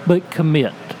 But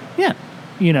commit. Yeah.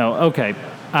 Okay,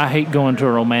 I hate going to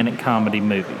a romantic comedy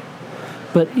movie.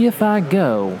 But if I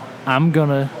go, I'm going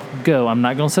to go. I'm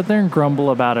not going to sit there and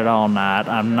grumble about it all night.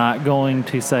 I'm not going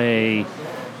to say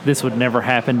this would never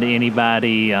happen to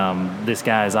anybody. This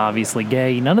guy is obviously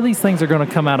gay. None of these things are going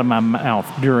to come out of my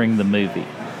mouth during the movie.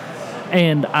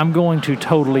 And I'm going to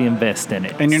totally invest in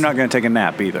it. And you're not going to take a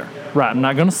nap either. Right. I'm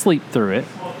not going to sleep through it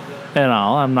at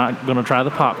all. I'm not going to try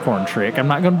the popcorn trick. I'm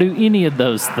not going to do any of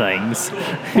those things.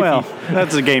 Well,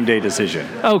 that's a game day decision.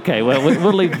 Okay, well,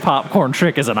 we'll leave the popcorn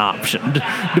trick as an option.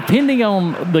 Depending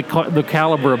on the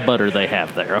caliber of butter they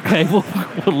have there, okay?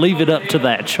 We'll leave it up to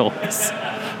that choice.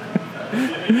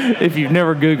 If you've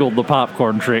never Googled the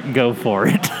popcorn trick, go for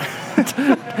it.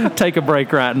 Take a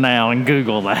break right now and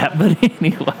Google that. But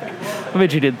anyway, I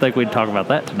bet you didn't think we'd talk about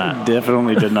that tonight.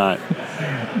 Definitely did not.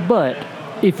 But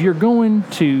if you're going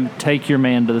to take your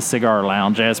man to the cigar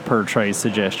lounge, as per Trae's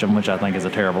suggestion, which I think is a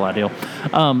terrible idea,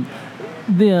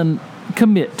 then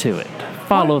commit to it.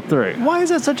 Follow through. Why is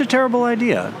that such a terrible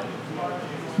idea?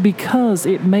 Because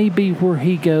it may be where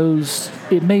he goes,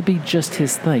 it may be just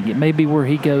his thing. It may be where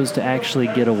he goes to actually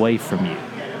get away from you.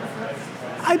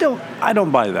 I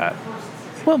don't buy that.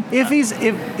 Well,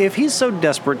 if he's so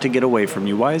desperate to get away from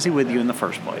you, why is he with you in the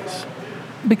first place?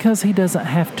 Because he doesn't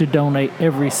have to donate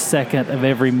every second of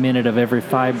every minute of every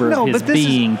fiber of his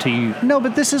being to you. No,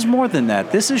 but this is more than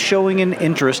that. This is showing an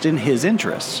interest in his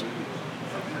interests.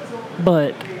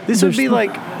 But This would be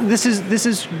like this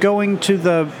is going to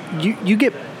the you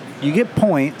get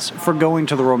points for going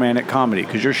to the romantic comedy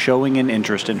because you're showing an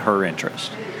interest in her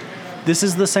interest. This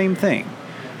is the same thing.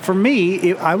 For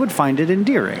me, I would find it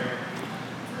endearing.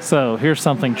 So here's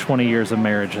something 20 years of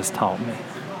marriage has taught me.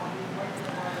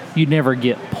 You never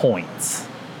get points.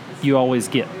 You always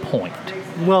get point.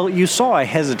 Well, you saw I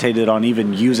hesitated on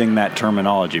even using that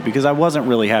terminology because I wasn't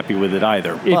really happy with it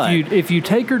either. If you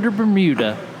take her to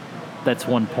Bermuda, that's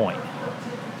 1 point.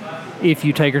 If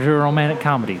you take her to a romantic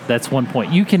comedy, that's 1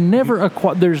 point. You can never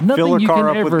acquire. There's nothing fill her you car can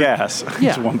up ever. with gas. Yeah,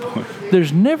 It's 1 point.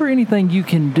 There's never anything you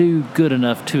can do good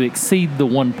enough to exceed the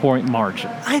 1 point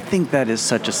margin. I think that is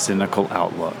such a cynical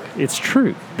outlook. It's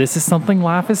true. This is something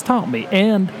life has taught me,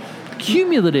 and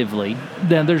cumulatively,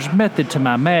 then there's method to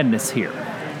my madness here.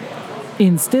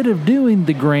 Instead of doing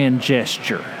the grand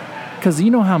gesture, because you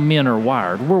know how men are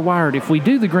wired. We're wired. If we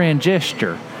do the grand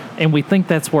gesture and we think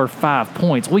that's worth 5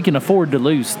 points, we can afford to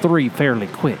lose 3 fairly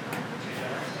quick.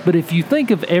 But if you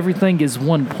think of everything as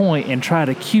 1 point and try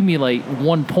to accumulate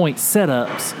 1 point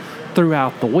setups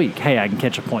throughout the week, hey, I can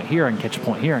catch a point here, I can catch a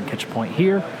point here, I can catch a point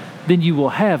here, then you will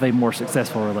have a more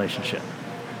successful relationship.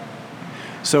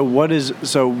 So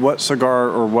what cigar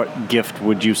or what gift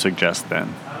would you suggest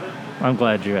then? I'm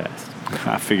glad you asked.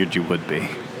 I figured you would be.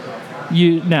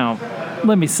 Now,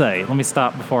 let me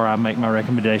stop before I make my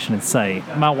recommendation and say,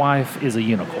 my wife is a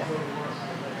unicorn.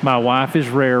 My wife is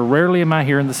rare. Rarely am I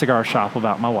here in the cigar shop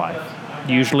about my wife.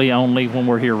 Usually only when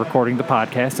we're here recording the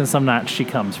podcast, and some nights she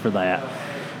comes for that.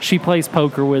 She plays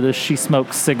poker with us. She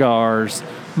smokes cigars.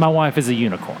 My wife is a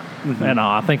unicorn. Mm-hmm. And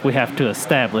I think we have to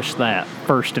establish that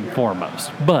first and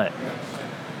foremost. But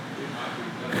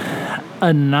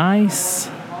a nice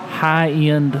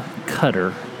high-end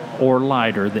cutter or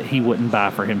lighter that he wouldn't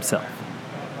buy for himself.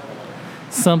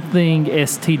 Something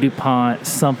St. DuPont,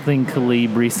 something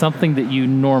Calibri, something that you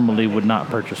normally would not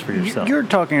purchase for yourself. You're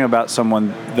talking about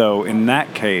someone, though, in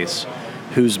that case,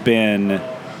 who's been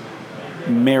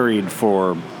married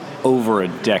for over a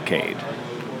decade.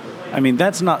 I mean,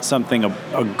 that's not something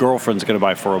a girlfriend's going to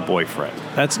buy for a boyfriend.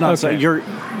 That's not okay.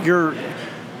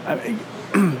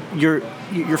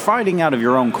 You're fighting out of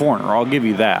your own corner. I'll give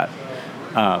you that.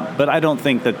 But I don't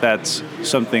think that's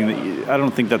something I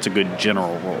don't think that's a good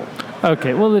general rule.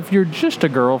 Okay, well, if you're just a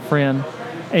girlfriend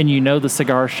and you know the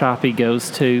cigar shop he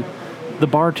goes to, the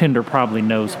bartender probably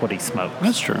knows what he smokes.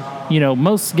 That's true. You know,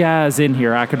 most guys in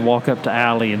here, I could walk up to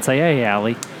Allie and say, hey,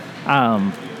 Allie,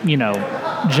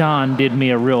 John did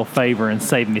me a real favor and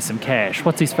saved me some cash.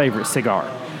 What's his favorite cigar?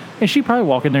 And she'd probably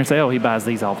walk in there and say, oh, he buys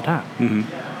these all the time.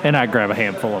 Mm-hmm. And I'd grab a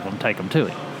handful of them, take them to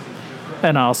him.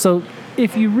 And also,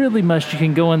 if you really must, you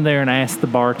can go in there and ask the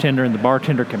bartender, and the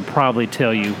bartender can probably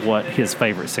tell you what his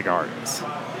favorite cigar is,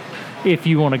 if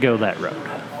you want to go that road.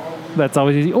 That's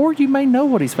always easy. Or you may know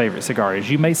what his favorite cigar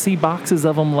is. You may see boxes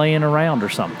of them laying around or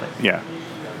something. Yeah.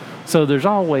 So there's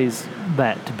always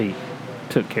that to be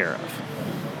took care of.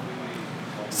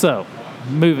 So,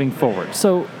 moving forward.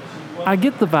 So, I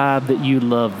get the vibe that you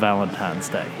love Valentine's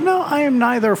Day. No, I am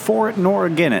neither for it nor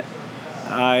against it.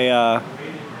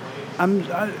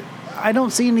 I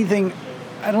don't see anything.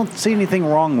 I don't see anything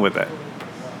wrong with it.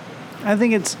 I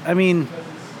think it's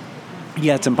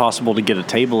impossible to get a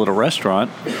table at a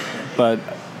restaurant, but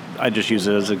I just use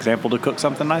it as an example to cook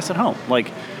something nice at home.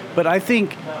 But I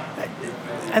think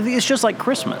it's just like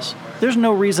Christmas. There's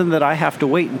no reason that I have to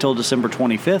wait until December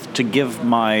 25th to give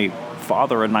my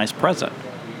father a nice present,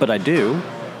 but I do.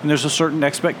 And there's a certain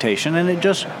expectation, and it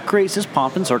just creates this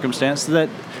pomp and circumstance that,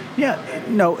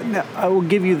 I will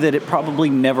give you that it probably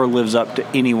never lives up to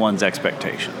anyone's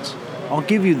expectations. I'll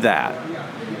give you that.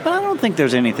 But I don't think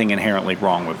there's anything inherently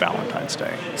wrong with Valentine's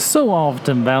Day. So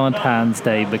often, Valentine's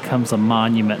Day becomes a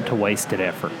monument to wasted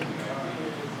effort.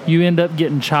 You end up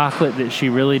getting chocolate that she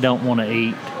really don't want to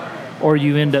eat, or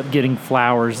you end up getting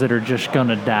flowers that are just going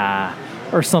to die,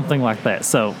 or something like that.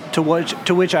 So, to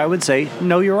which I would say,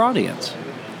 know your audience.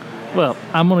 Well,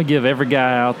 I'm going to give every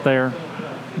guy out there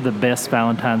the best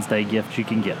Valentine's Day gift you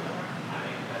can get.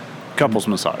 Couples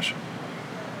massage.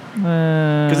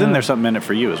 Because then there's something in it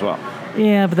for you as well.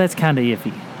 Yeah, but that's kind of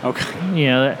iffy. Okay. You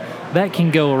know, that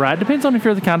can go right. Depends on if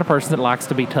you're the kind of person that likes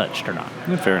to be touched or not.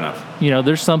 Yeah, fair enough. You know,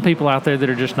 there's some people out there that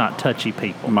are just not touchy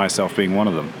people. Myself being one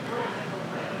of them.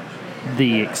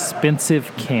 The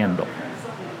expensive candle.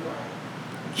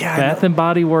 Yeah. Bath and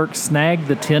Body Works, snag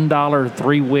the $10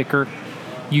 3-wicker.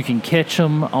 You can catch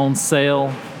them on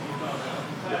sale.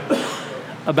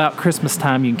 About Christmas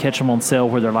time, you can catch them on sale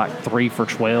where they're like 3 for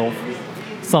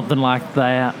 $12, something like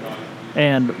that.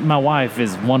 And my wife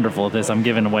is wonderful at this. I'm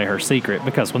giving away her secret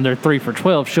because when they're 3 for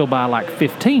 $12, she'll buy like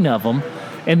 15 of them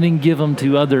and then give them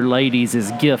to other ladies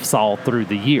as gifts all through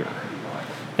the year.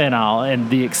 And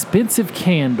the expensive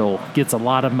candle gets a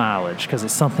lot of mileage because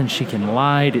it's something she can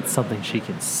light, it's something she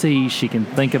can see, she can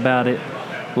think about it.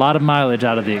 A lot of mileage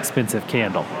out of the expensive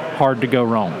candle. Hard to go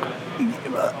wrong.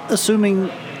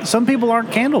 Assuming some people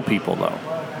aren't candle people, though.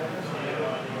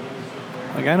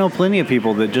 Like, I know plenty of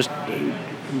people that just,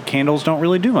 candles don't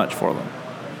really do much for them.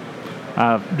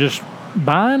 Just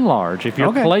by and large, if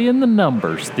you're playing the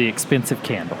numbers, the expensive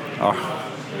candle. Oh.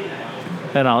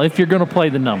 And if you're going to play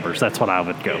the numbers, that's what I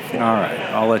would go for. All right,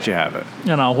 I'll let you have it.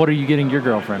 And what are you getting your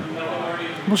girlfriend?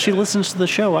 Well, she listens to the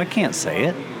show. I can't say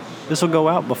it. This will go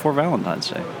out before Valentine's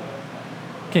Day.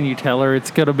 Can you tell her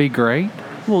it's going to be great?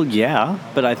 Well, yeah,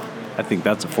 but I think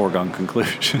that's a foregone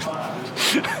conclusion.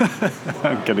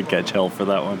 I'm going to catch hell for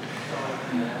that one.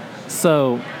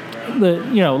 So,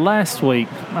 last week,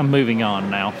 I'm moving on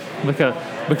now because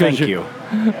Thank you.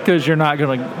 Because you're not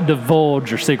going to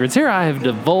divulge your secrets. Here I have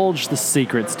divulged the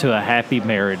secrets to a happy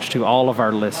marriage to all of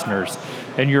our listeners,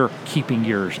 and you're keeping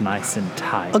yours nice and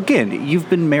tight. Again, you've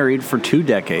been married for 2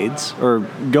 decades, or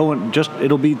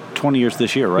it'll be 20 years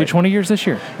this year, right? 20 years this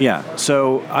year. Yeah.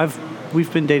 So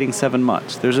we've been dating 7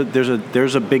 months. There's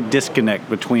a big disconnect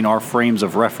between our frames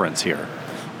of reference here.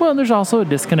 Well, there's also a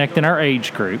disconnect in our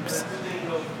age groups.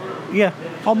 Yeah,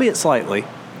 albeit slightly.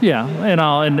 Yeah,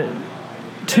 and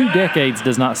 2 decades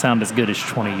does not sound as good as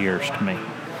 20 years to me.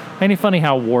 Ain't it funny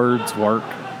how words work?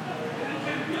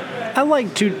 I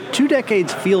like 2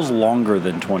 decades feels longer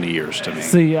than 20 years to me.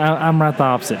 See, I'm right the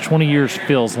opposite. 20 years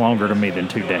feels longer to me than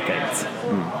 2 decades.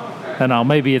 And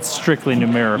maybe it's strictly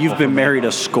numerical. You've been married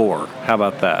a score. How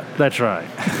about that? That's right.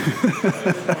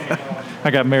 I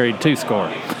got married 2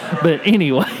 score. But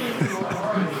anyway.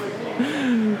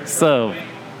 So,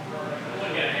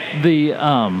 the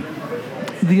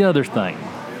other thing.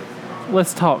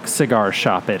 Let's talk cigar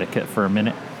shop etiquette for a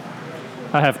minute.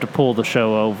 I have to pull the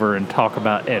show over and talk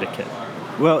about etiquette.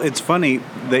 Well, it's funny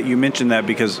that you mentioned that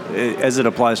because as it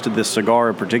applies to this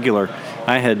cigar in particular,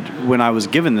 when I was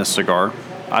given this cigar,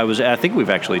 I think we've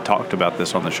actually talked about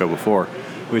this on the show before,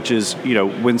 which is,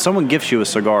 when someone gifts you a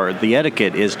cigar, the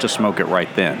etiquette is to smoke it right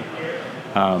then.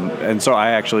 And so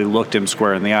I actually looked him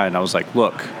square in the eye and I was like,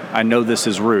 look, I know this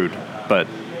is rude, but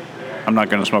I'm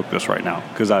not going to smoke this right now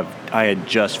because I had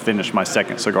just finished my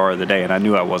second cigar of the day and I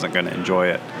knew I wasn't going to enjoy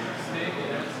it.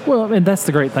 Well, and that's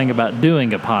the great thing about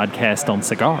doing a podcast on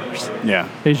cigars. Yeah.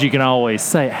 Is you can always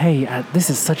say, hey,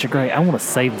 this is such a great, I want to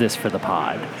save this for the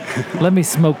pod. Let me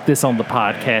smoke this on the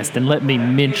podcast and let me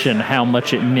mention how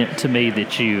much it meant to me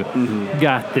that you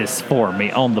got this for me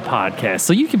on the podcast.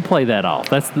 So you can play that off.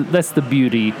 That's the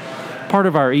beauty. Part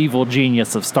of our evil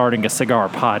genius of starting a cigar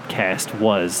podcast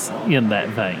was in that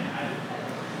vein.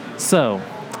 So,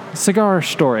 cigar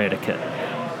store etiquette.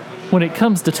 When it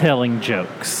comes to telling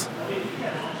jokes,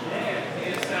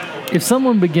 if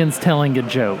someone begins telling a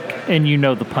joke and you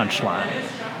know the punchline,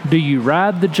 do you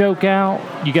ride the joke out?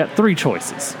 You got 3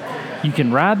 choices. You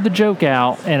can ride the joke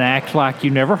out and act like you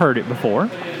never heard it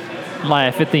before,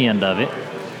 laugh at the end of it.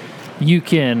 You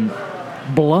can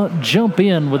jump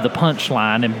in with the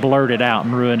punchline and blurt it out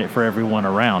and ruin it for everyone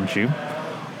around you.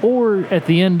 Or at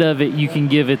the end of it, you can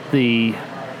give it the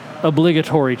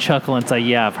obligatory chuckle and say,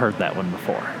 yeah, I've heard that one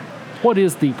before. What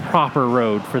is the proper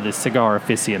road for the cigar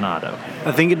aficionado?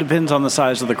 I think it depends on the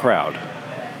size of the crowd.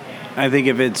 I think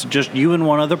if it's just you and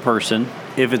one other person,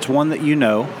 if it's one that you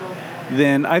know,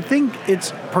 then I think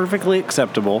it's perfectly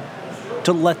acceptable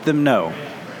to let them know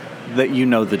that you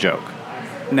know the joke.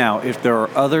 Now, if there are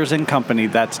others in company,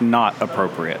 that's not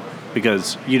appropriate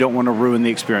because you don't want to ruin the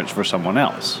experience for someone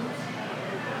else.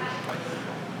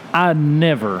 I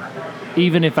never,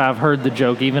 even if I've heard the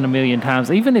joke even a million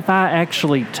times, even if I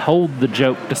actually told the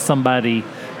joke to somebody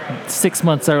 6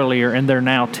 months earlier and they're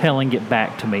now telling it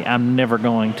back to me, I'm never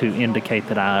going to indicate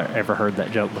that I ever heard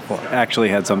that joke before. I actually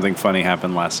had something funny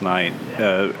happen last night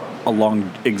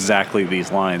along exactly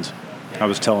these lines. I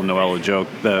was telling Noelle a joke,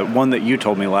 the one that you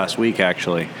told me last week,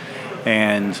 actually,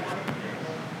 and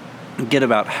get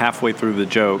about halfway through the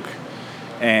joke,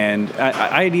 and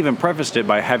I had even prefaced it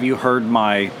by, have you heard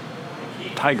my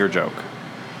tiger joke?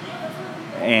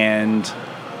 And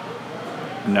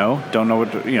no, don't know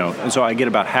what to, and so I get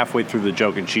about halfway through the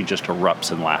joke, and she just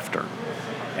erupts in laughter.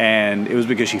 And it was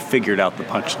because she figured out the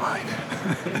punchline.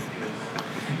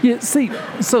 Yeah, see,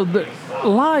 so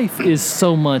life is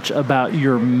so much about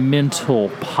your mental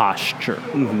posture.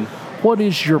 Mm-hmm. What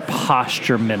is your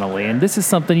posture mentally? And this is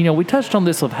something, we touched on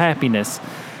this with happiness,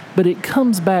 but it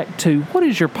comes back to what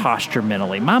is your posture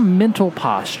mentally? My mental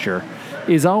posture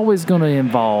is always going to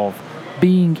involve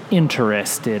being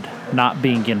interested, not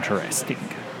being interesting.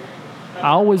 I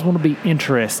always want to be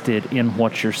interested in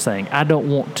what you're saying. I don't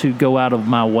want to go out of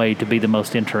my way to be the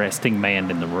most interesting man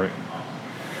in the room.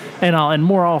 And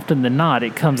more often than not,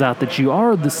 it comes out that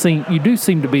you do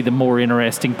seem to be the more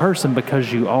interesting person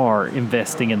because you are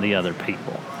investing in the other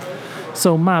people.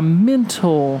 So my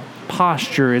mental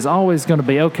posture is always going to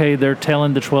be, okay, they're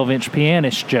telling the 12-inch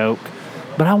pianist joke,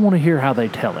 but I want to hear how they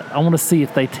tell it. I want to see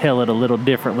if they tell it a little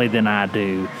differently than I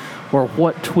do, or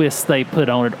what twists they put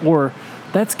on it, or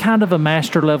that's kind of a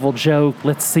master level joke.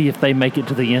 Let's see if they make it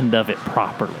to the end of it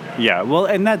properly. Yeah, well,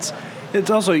 and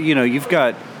it's also, you've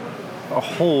got a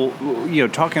whole,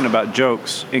 talking about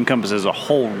jokes encompasses a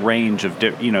whole range of,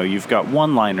 you've got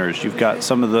one-liners, you've got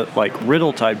some of the, like,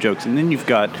 riddle type jokes, and then you've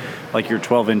got, like, your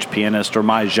 12-inch pianist or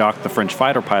my Jacques the French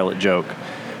fighter pilot joke,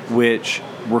 which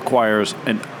requires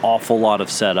an awful lot of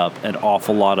setup, an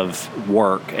awful lot of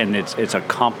work, and it's a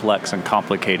complex and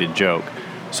complicated joke.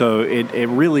 So it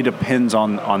really depends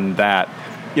on that.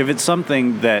 If it's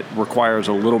something that requires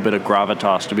a little bit of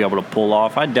gravitas to be able to pull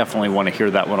off, I definitely want to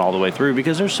hear that one all the way through,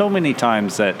 because there's so many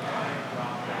times that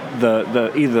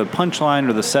the either the punchline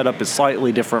or the setup is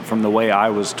slightly different from the way I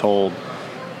was told.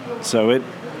 So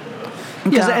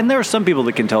and there are some people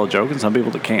that can tell a joke and some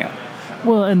people that can't.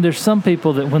 Well, and there's some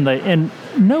people that and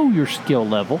know your skill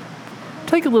level,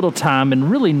 take a little time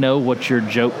and really know what your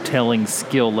joke telling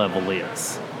skill level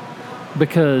is.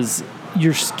 Because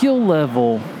your skill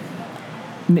level,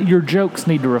 your jokes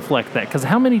need to reflect that. Because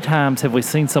how many times have we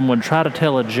seen someone try to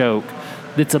tell a joke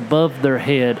that's above their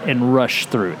head and rush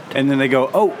through it? And then they go,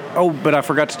 oh, but I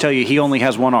forgot to tell you, he only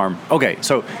has one arm. Okay,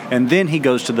 so, and then he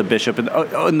goes to the bishop,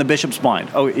 and the bishop's blind.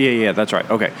 Oh, yeah, that's right.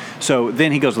 Okay, so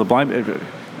then he goes to the blind,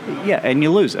 yeah, and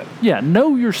you lose it. Yeah,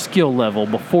 know your skill level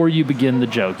before you begin the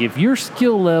joke. If your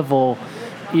skill level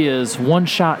is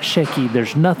one-shot shaky,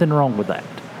 there's nothing wrong with that.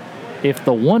 If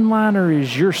the one-liner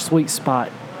is your sweet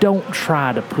spot, don't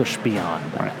try to push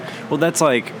beyond that. Right. Well, that's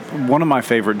like one of my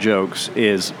favorite jokes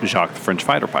is Jacques the French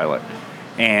fighter pilot.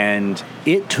 And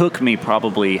it took me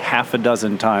probably half a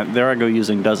dozen times. There I go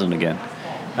using dozen again.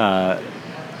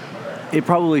 It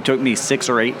probably took me 6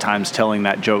 or 8 times telling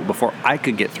that joke before I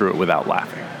could get through it without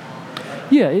laughing.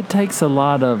 Yeah, it takes a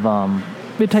lot of,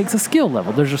 it takes a skill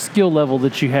level. There's a skill level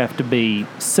that you have to be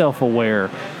self-aware.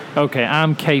 Okay,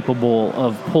 I'm capable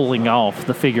of pulling off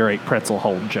the figure 8 pretzel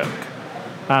hold joke.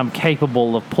 I'm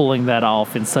capable of pulling that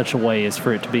off in such a way as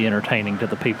for it to be entertaining to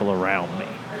the people around me.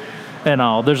 And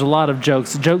all. There's a lot of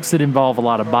jokes that involve a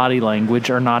lot of body language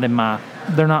are not in my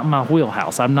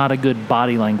wheelhouse. I'm not a good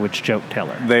body language joke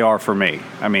teller. They are for me.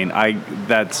 I mean,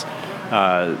 that's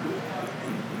an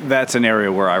area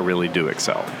where I really do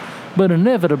excel. But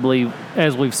inevitably,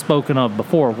 as we've spoken of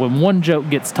before, when one joke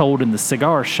gets told in the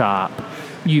cigar shop,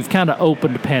 you've kind of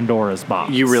opened Pandora's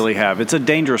box. You really have. It's a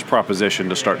dangerous proposition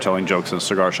to start telling jokes in a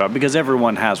cigar shop because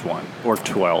everyone has one, or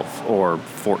 12, or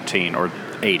 14, or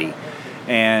 80.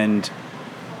 And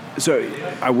so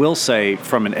I will say,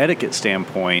 from an etiquette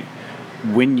standpoint,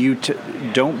 when you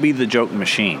don't be the joke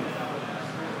machine.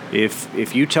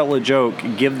 If you tell a joke,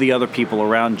 give the other people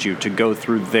around you to go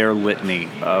through their litany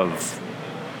of,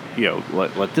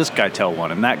 let this guy tell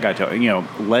one and that guy tell,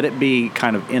 let it be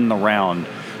kind of in the round.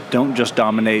 Don't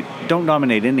dominate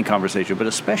any conversation, but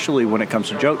especially when it comes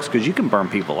to jokes, because you can burn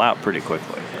people out pretty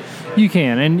quickly. You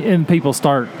can, and people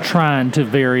start trying to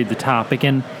vary the topic,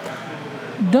 and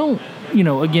don't,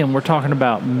 again, we're talking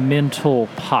about mental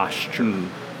posture.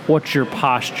 What your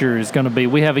posture is going to be.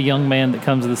 We have a young man that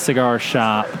comes to the cigar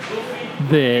shop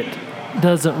that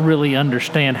doesn't really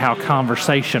understand how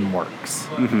conversation works.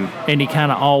 And he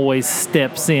kind of always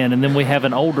steps in. And then we have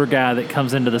an older guy that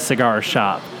comes into the cigar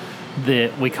shop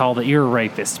that we call the ear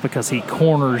rapist because he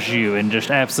corners you and just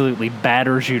absolutely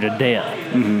batters you to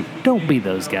death. Don't be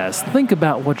those guys. Think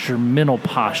about what your mental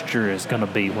posture is going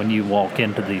to be when you walk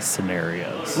into these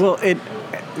scenarios. Well,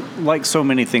 like so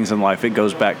many things in life, it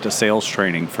goes back to sales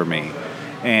training for me.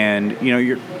 And,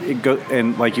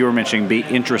 and like you were mentioning, be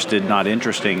interested, not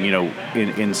interesting,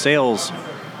 in sales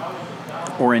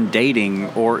or in dating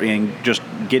or in just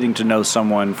getting to know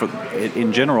someone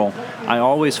in general. I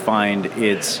always find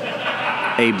it's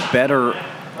a better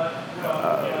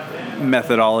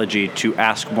methodology to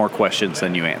ask more questions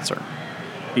than you answer.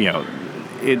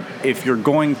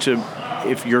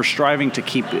 If you're striving to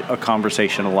keep a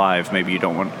conversation alive, maybe you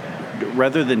don't want,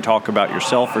 rather than talk about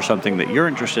yourself or something that you're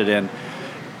interested in,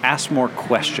 ask more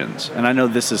questions. And I know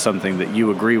this is something that you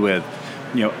agree with.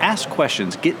 Ask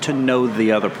questions, get to know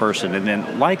the other person, and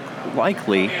then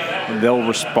likely they'll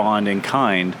respond in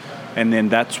kind, and then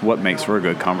that's what makes for a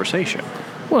good conversation.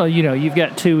 Well, you've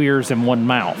got 2 ears and 1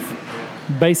 mouth.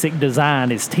 Basic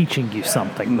design is teaching you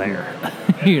something there.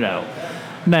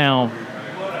 Now,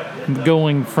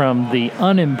 going from the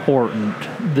unimportant,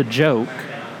 the joke,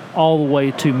 all the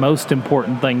way to most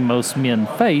important thing most men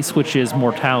face, which is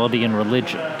mortality and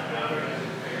religion.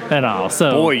 And all.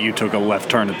 So, boy, you took a left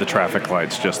turn at the traffic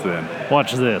lights just then.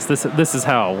 Watch this. This is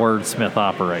how a wordsmith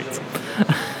operates.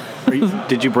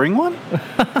 Did you bring one?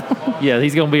 Yeah,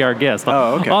 he's going to be our guest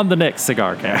on the next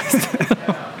CigarCast.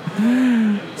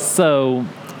 So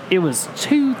it was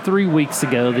 2-3 weeks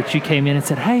ago that you came in and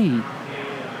said, hey,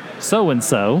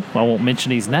 so-and-so, I won't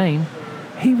mention his name,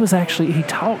 he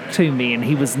talked to me and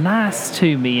he was nice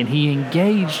to me and he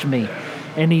engaged me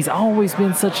and he's always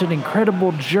been such an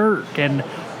incredible jerk and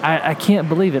I can't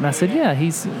believe it. And I said, yeah,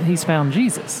 he's found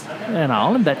Jesus and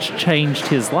all, and that's changed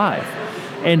his life.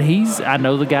 And I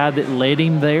know the guy that led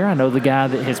him there. I know the guy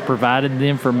that has provided the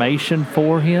information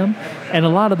for him. And a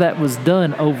lot of that was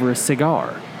done over a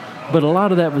cigar. But a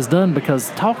lot of that was done because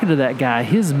talking to that guy,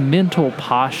 his mental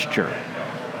posture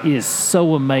is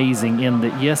so amazing in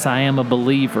that, yes, I am a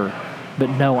believer, but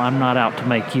no, I'm not out to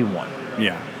make you one.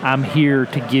 Yeah. I'm here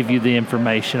to give you the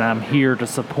information. I'm here to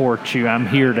support you. I'm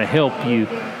here to help you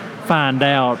find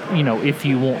out, if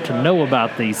you want to know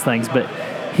about these things. But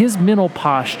his mental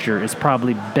posture is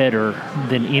probably better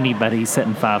than anybody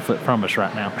sitting 5 foot from us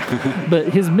right now. But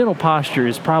his mental posture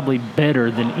is probably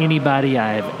better than anybody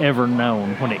I have ever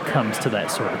known when it comes to that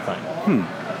sort of thing.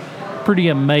 Pretty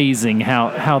amazing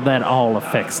how that all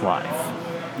affects life.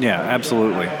 Yeah,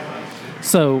 absolutely.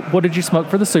 So what did you smoke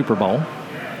for the Super Bowl?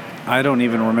 I don't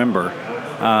even remember.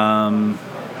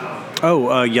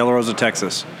 Yellow Rosa,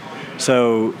 Texas.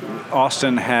 So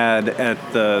Austin had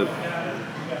at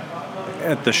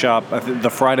the shop, the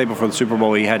Friday before the Super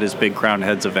Bowl, he had his big Crowned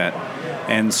Heads event.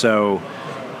 And so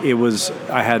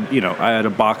I had a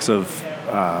box of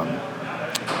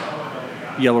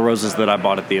Yellow Roses that I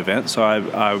bought at the event. So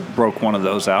I broke one of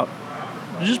those out.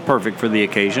 Just perfect for the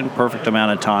occasion, perfect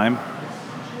amount of time.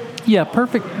 Yeah,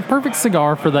 perfect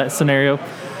cigar for that scenario.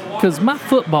 Because my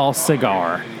football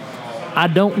cigar, I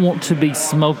don't want to be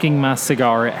smoking my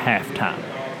cigar at halftime.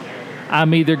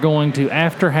 I'm either going to,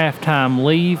 after halftime,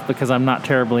 leave because I'm not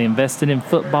terribly invested in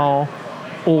football,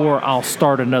 or I'll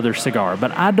start another cigar.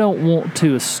 But I don't want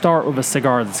to start with a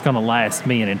cigar that's going to last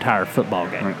me an entire football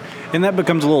game. Right. And that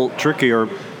becomes a little trickier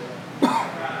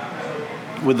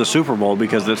with the Super Bowl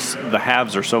because the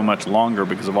halves are so much longer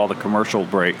because of all the commercial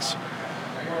breaks.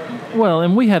 Well,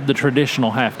 and we have the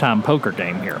traditional halftime poker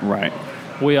game here. Right.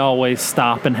 We always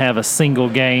stop and have a single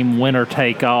game, winner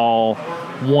take all,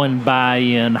 one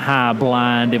buy-in, high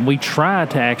blind, and we try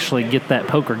to actually get that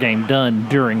poker game done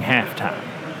during halftime,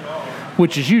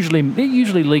 which is usually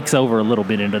leaks over a little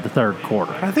bit into the third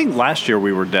quarter. I think last year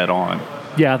we were dead on.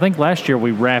 Yeah, I think last year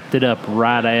we wrapped it up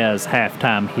right as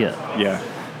halftime hit. Yeah.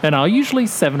 And usually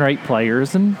 7 or 8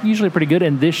 players, and usually pretty good.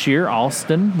 And this year,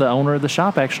 Austin, the owner of the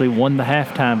shop, actually won the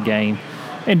halftime game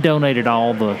and donated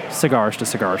all the cigars to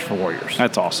Cigars for Warriors.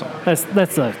 That's awesome.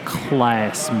 That's a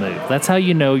class move. That's how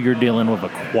you know you're dealing with a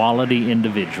quality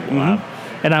individual.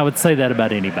 Mm-hmm. And I would say that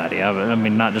about anybody. I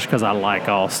mean, not just because I like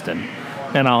Austin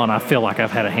and I feel like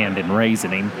I've had a hand in raising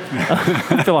him.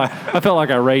 I felt like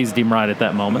I raised him right at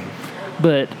that moment.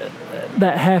 But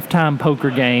that halftime poker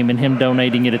game and him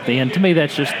donating it at the end, to me,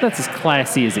 that's as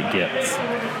classy as it gets.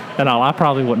 And I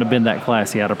probably wouldn't have been that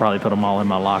classy. I'd have probably put them all in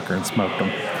my locker and smoked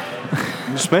them.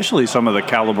 Especially some of the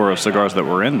caliber of cigars that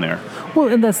were in there. Well,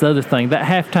 and that's the other thing. That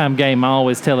halftime game, I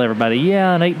always tell everybody,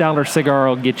 yeah, an $8 cigar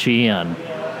will get you in.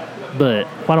 But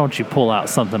why don't you pull out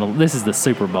something? This is the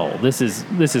Super Bowl. This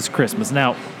is Christmas.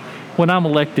 Now, when I'm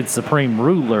elected Supreme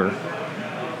Ruler,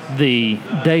 the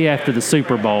day after the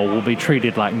Super Bowl will be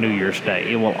treated like New Year's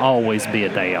Day. It will always be a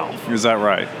day off. Is that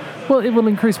right? Well, it will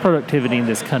increase productivity in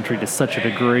this country to such a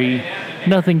degree.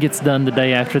 Nothing gets done the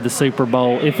day after the Super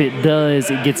Bowl. If it does,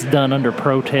 it gets done under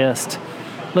protest.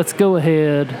 Let's go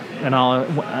ahead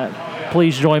and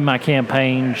please join my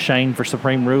campaign, Shane for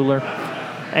Supreme Ruler,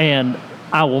 and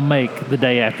I will make the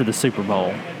day after the Super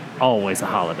Bowl always a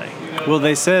holiday. Well,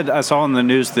 they said, I saw in the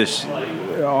news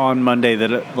on Monday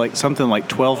that something like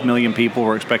 12 million people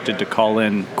were expected to call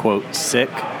in, quote, sick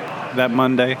that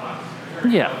Monday.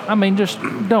 Yeah, I mean, just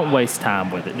don't waste time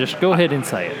with it. Just go ahead and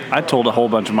say it. I told a whole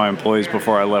bunch of my employees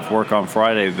before I left work on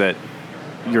Friday that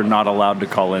you're not allowed to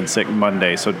call in sick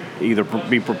Monday, so either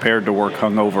be prepared to work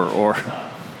hungover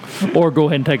or go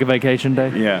ahead and take a vacation day.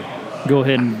 Yeah. Go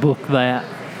ahead and book that.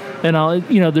 And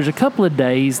there's a couple of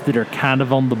days that are kind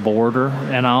of on the border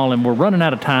and we're running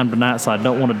out of time tonight, so I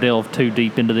don't want to delve too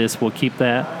deep into this. We'll keep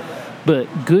that.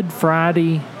 But Good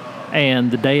Friday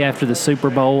and the day after the Super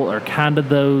Bowl are kind of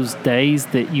those days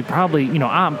that you probably,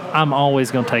 I'm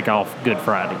always going to take off Good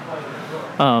Friday.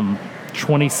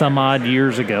 20 some odd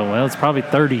years ago. Well, it's probably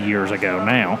 30 years ago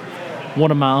now.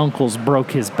 One of my uncles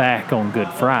broke his back on Good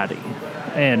Friday,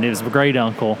 and it was a great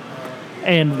uncle.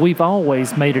 And we've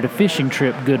always made it a fishing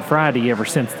trip Good Friday ever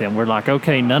since then. We're like,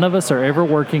 okay, none of us are ever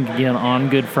working again on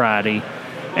Good Friday,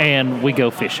 and we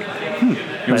go fishing.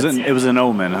 It was an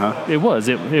omen, huh? It was.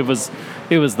 It was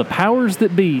the powers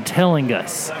that be telling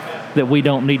us that we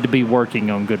don't need to be working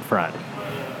on Good Friday.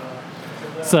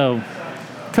 So,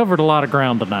 covered a lot of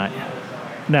ground tonight.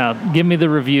 Now, give me the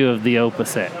review of the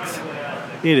Opus X.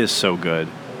 It is so good.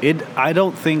 I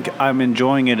don't think I'm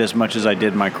enjoying it as much as I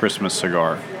did my Christmas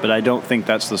cigar, but I don't think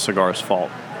that's the cigar's fault.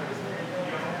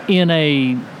 In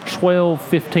a $12,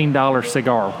 $15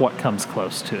 cigar, what comes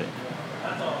close to it?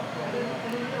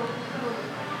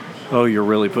 Oh, you're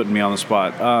really putting me on the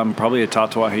spot. Probably a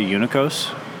Tatuaje Unicos.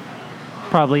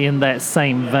 Probably in that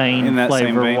same vein, In that same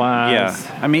vein, flavor-wise. yeah.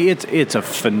 I mean, it's a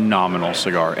phenomenal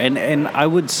cigar, and I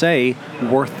would say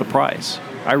worth the price.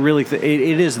 I really think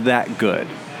it is that good.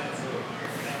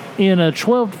 In a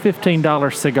 $12 to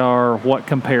 $15 cigar, what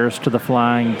compares to the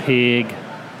Flying Pig?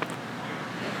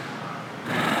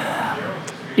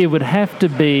 It would have to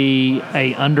be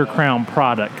a Undercrown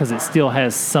product because it still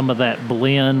has some of that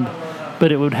blend, but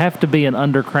it would have to be an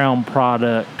Undercrown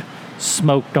product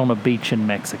smoked on a beach in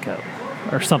Mexico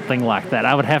or something like that.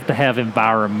 I would have to have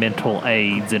environmental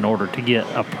aids in order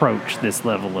to approach this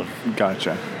level of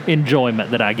Gotcha.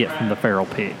 enjoyment that I get from the Feral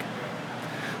Pig.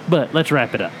 But let's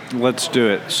wrap it up. Let's do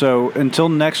it. So until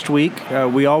next week,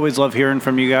 we always love hearing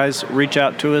from you guys. Reach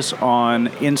out to us on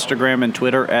Instagram and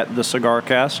Twitter at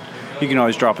CigarCast. You can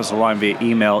always drop us a line via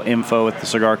email,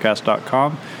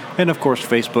 info@thecigarcast.com. And, of course,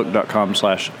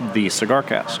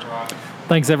 facebook.com/thecigarcast.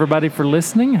 Thanks, everybody, for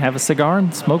listening. Have a cigar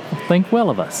and think well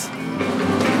of us.